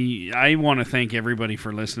 I want to thank everybody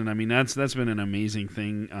for listening. I mean, that's been an amazing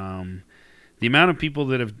thing. The amount of people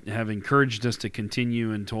that have encouraged us to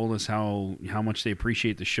continue and told us how much they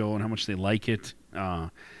appreciate the show and how much they like it.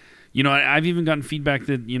 I've even gotten feedback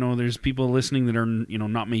that there's people listening that are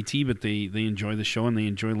not Métis, but they enjoy the show and they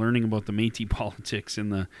enjoy learning about the Métis politics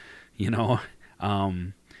and the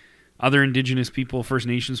other Indigenous people, First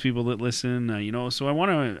Nations people that listen. So I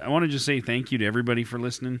want to just say thank you to everybody for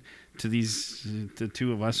listening to the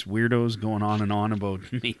two of us weirdos going on and on about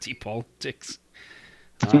Métis politics.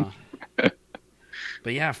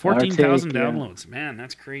 But yeah, 14,000 downloads. Man,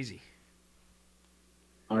 that's crazy.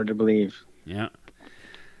 Hard to believe. Yeah.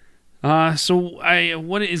 So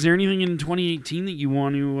is there anything in 2018 that you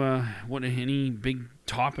want to any big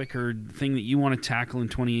topic or thing that you want to tackle in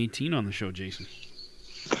 2018 on the show, Jason?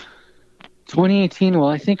 2018, well,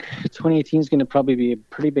 I think 2018 is going to probably be a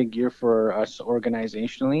pretty big year for us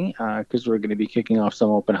organizationally because we're going to be kicking off some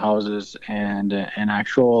open houses and an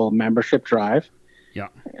actual membership drive. Yeah.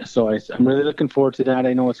 So I'm really looking forward to that.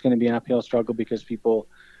 I know it's going to be an uphill struggle because people,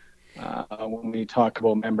 when we talk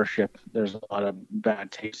about membership, there's a lot of bad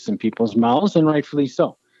tastes in people's mouths, and rightfully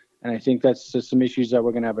so. And I think that's just some issues that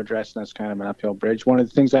we're going to have addressed, and that's kind of an uphill bridge. One of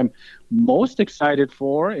the things I'm most excited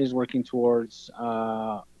for is working towards,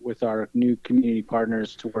 with our new community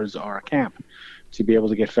partners, towards our camp, to be able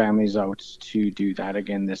to get families out to do that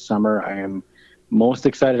again this summer. I am most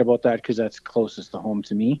excited about that because that's closest to home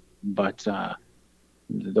to me. But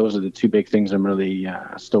those are the two big things I'm really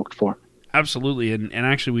stoked for. Absolutely, and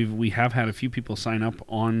actually we have had a few people sign up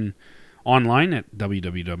online at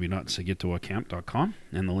www.sagitawacamp.com,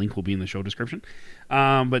 and the link will be in the show description.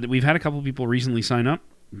 But we've had a couple of people recently sign up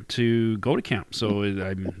to go to camp, so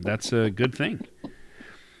that's a good thing.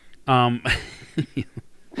 But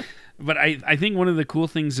I think one of the cool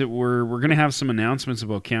things that we're going to have some announcements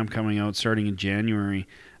about camp coming out starting in January.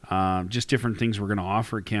 just different things we're going to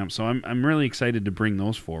offer at camp. So I'm really excited to bring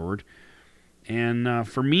those forward. And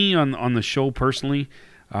for me on the show personally,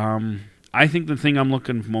 I think the thing I'm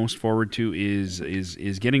looking most forward to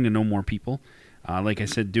is getting to know more people. Like I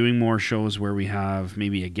said, doing more shows where we have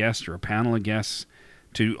maybe a guest or a panel of guests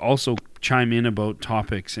to also chime in about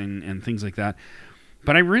topics and things like that.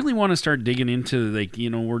 But I really want to start digging into, like, you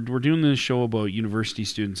know, we're doing this show about university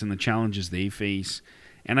students and the challenges they face.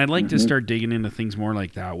 And I'd like to start digging into things more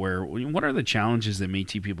like that, where what are the challenges that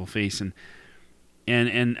Métis people face,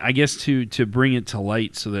 and I guess to bring it to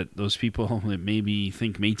light so that those people that maybe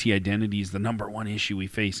think Métis identity is the number one issue we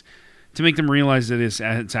face, to make them realize that it's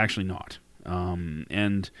actually not.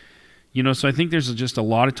 And, you know, so I think there's just a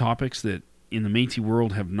lot of topics that in the Métis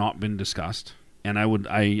world have not been discussed, and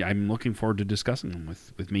I'm looking forward to discussing them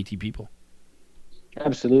with Métis people.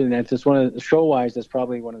 Absolutely, and that's just one of the show-wise. That's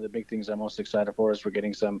probably one of the big things I'm most excited for. Is we're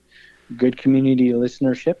getting some good community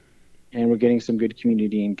listenership, and we're getting some good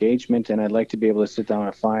community engagement. And I'd like to be able to sit down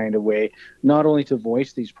and find a way not only to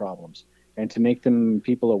voice these problems and to make them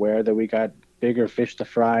people aware that we got bigger fish to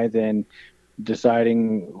fry than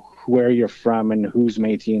deciding where you're from and who's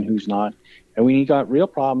Métis and who's not. And we got real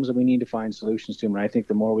problems, and we need to find solutions to them. And I think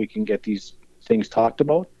the more we can get these things talked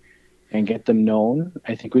about and get them known,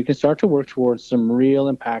 I think we can start to work towards some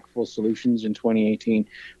real impactful solutions in 2018.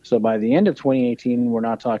 So by the end of 2018, we're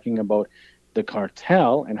not talking about the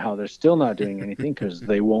cartel and how they're still not doing anything, because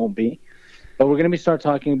they won't be. But we're going to start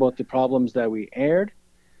talking about the problems that we aired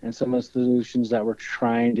and some of the solutions that we're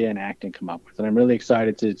trying to enact and come up with. And I'm really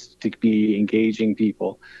excited to be engaging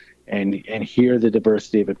people and hear the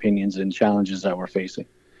diversity of opinions and challenges that we're facing.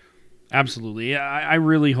 Absolutely. I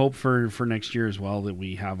really hope for next year as well that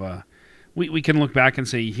we have we can look back and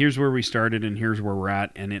say, here's where we started and here's where we're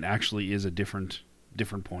at, and it actually is a different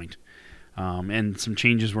point. And some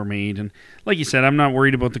changes were made. And like you said, I'm not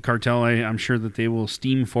worried about the cartel. I'm sure that they will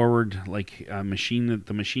steam forward like the machine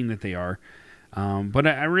that they are. But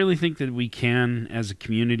I really think that we can, as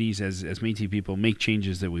communities, as Métis people, make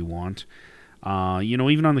changes that we want. You know,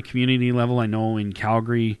 even on the community level, I know in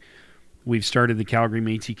Calgary, we've started the Calgary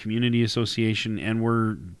Métis Community Association, and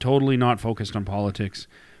we're totally not focused on politics.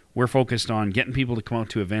 We're focused on getting people to come out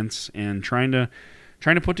to events and trying to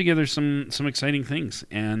put together some exciting things.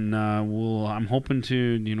 And I'm hoping to,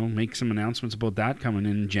 you know, make some announcements about that coming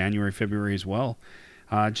in January, February as well.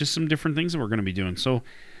 Just some different things that we're going to be doing. So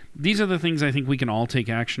these are the things I think we can all take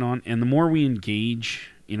action on. And the more we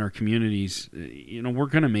engage in our communities, you know, we're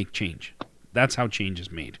going to make change. That's how change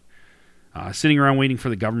is made. Sitting around waiting for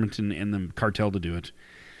the government and the cartel to do it,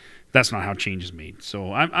 that's not how change is made.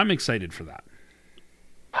 So I'm excited for that.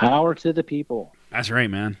 Power to the people. That's right,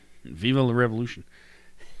 man. Viva la revolution.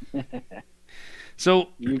 So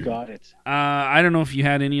you got it. I don't know if you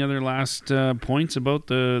had any other last points about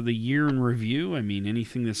the year in review. I mean,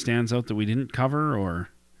 anything that stands out that we didn't cover, or?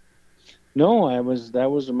 No, that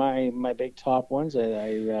was my big top ones.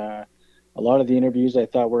 A lot of the interviews I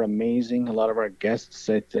thought were amazing. A lot of our guests,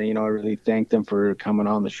 I really thank them for coming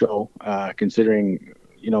on the show, considering,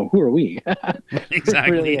 you know, who are we?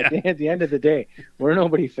 Exactly. Really, yeah. at the end of the day, we're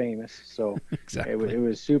nobody famous. So exactly. it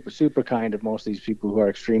was super, super kind of most of these people who are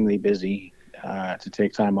extremely busy to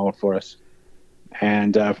take time out for us.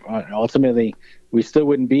 And ultimately, we still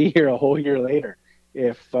wouldn't be here a whole year later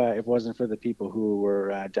if it wasn't for the people who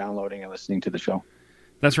were downloading and listening to the show.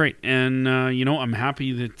 That's right. And, I'm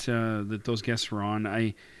happy that those guests were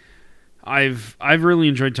on. I've really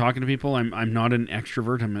enjoyed talking to people. I'm not an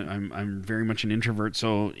extrovert. I'm very much an introvert.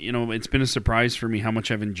 So, you know, it's been a surprise for me how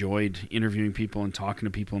much I've enjoyed interviewing people and talking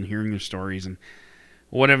to people and hearing their stories. And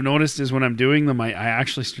what I've noticed is when I'm doing them, I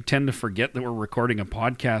actually tend to forget that we're recording a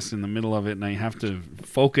podcast in the middle of it, and I have to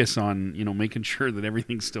focus on, you know, making sure that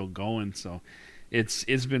everything's still going. So it's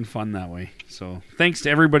been fun that way. So thanks to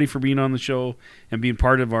everybody for being on the show and being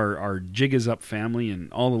part of our Jig Is Up family,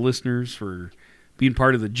 and all the listeners for being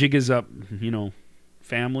part of the Jig Is Up, you know,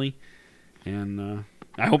 family. And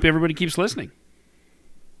I hope everybody keeps listening.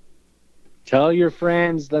 Tell your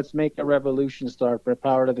friends, let's make a revolution start for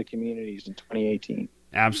power to the communities in 2018.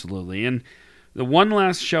 Absolutely. And the one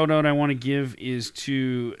last shout out I want to give is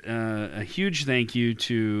to a huge thank you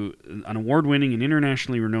to an award-winning and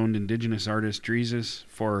internationally renowned Indigenous artist, Dreezus,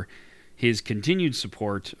 for his continued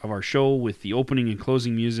support of our show with the opening and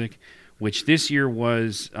closing music, which this year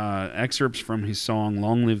was excerpts from his song,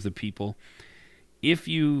 Long Live the People. If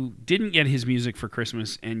you didn't get his music for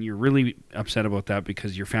Christmas and you're really upset about that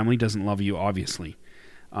because your family doesn't love you, obviously.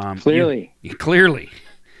 Clearly. Clearly.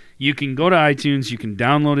 You can go to iTunes, you can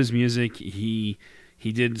download his music. He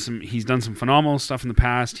He's done some phenomenal stuff in the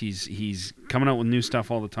past. He's coming out with new stuff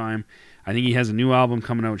all the time. I think he has a new album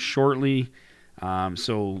coming out shortly.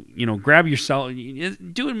 So, grab yourself,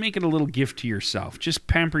 make it a little gift to yourself. Just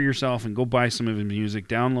pamper yourself and go buy some of his music,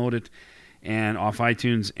 download it and off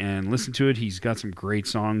iTunes and listen to it. He's got some great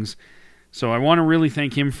songs. So I want to really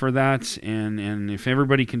thank him for that. And if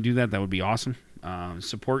everybody can do that, that would be awesome.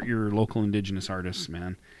 Support your local Indigenous artists,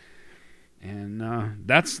 man. And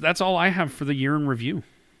that's all I have for the year in review.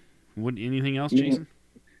 Anything else, Jason?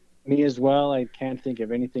 Me as well. I can't think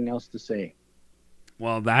of anything else to say.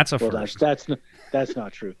 Well, that's a first. That's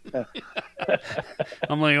not true.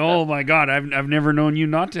 I'm like, oh my God, I've never known you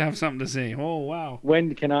not to have something to say. Oh wow.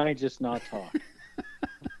 When can I just not talk?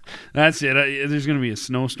 That's it. There's going to be a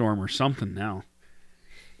snowstorm or something now.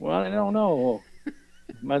 Well, I don't know.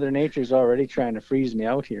 Mother Nature's already trying to freeze me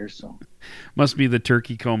out here, so. Must be the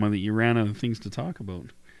turkey coma that you ran out of things to talk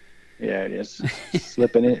about. Yeah, it is.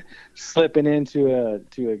 slipping into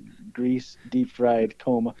a grease deep fried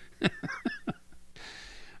coma.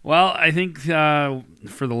 Well, I think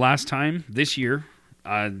for the last time this year,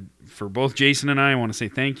 for both Jason and I want to say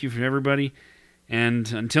thank you for everybody.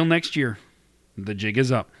 And until next year, the jig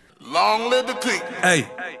is up. Long live the pig. Hey,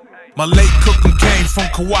 my late cooking came from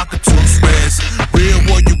Kawakatoos Reds. Real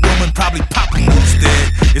warrior woman, probably Papa Moose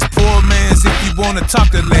dead. It's poor man's if you wanna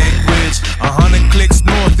talk the language. 100 clicks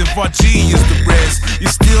north and Vargy is the rest. You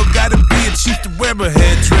still gotta be a chief to wear a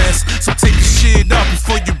headdress. So take the shit off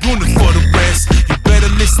before you ruin it for the rest. You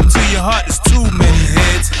better listen to your heart, there's too many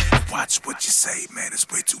heads. And watch what you say, man, there's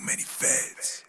way too many feds.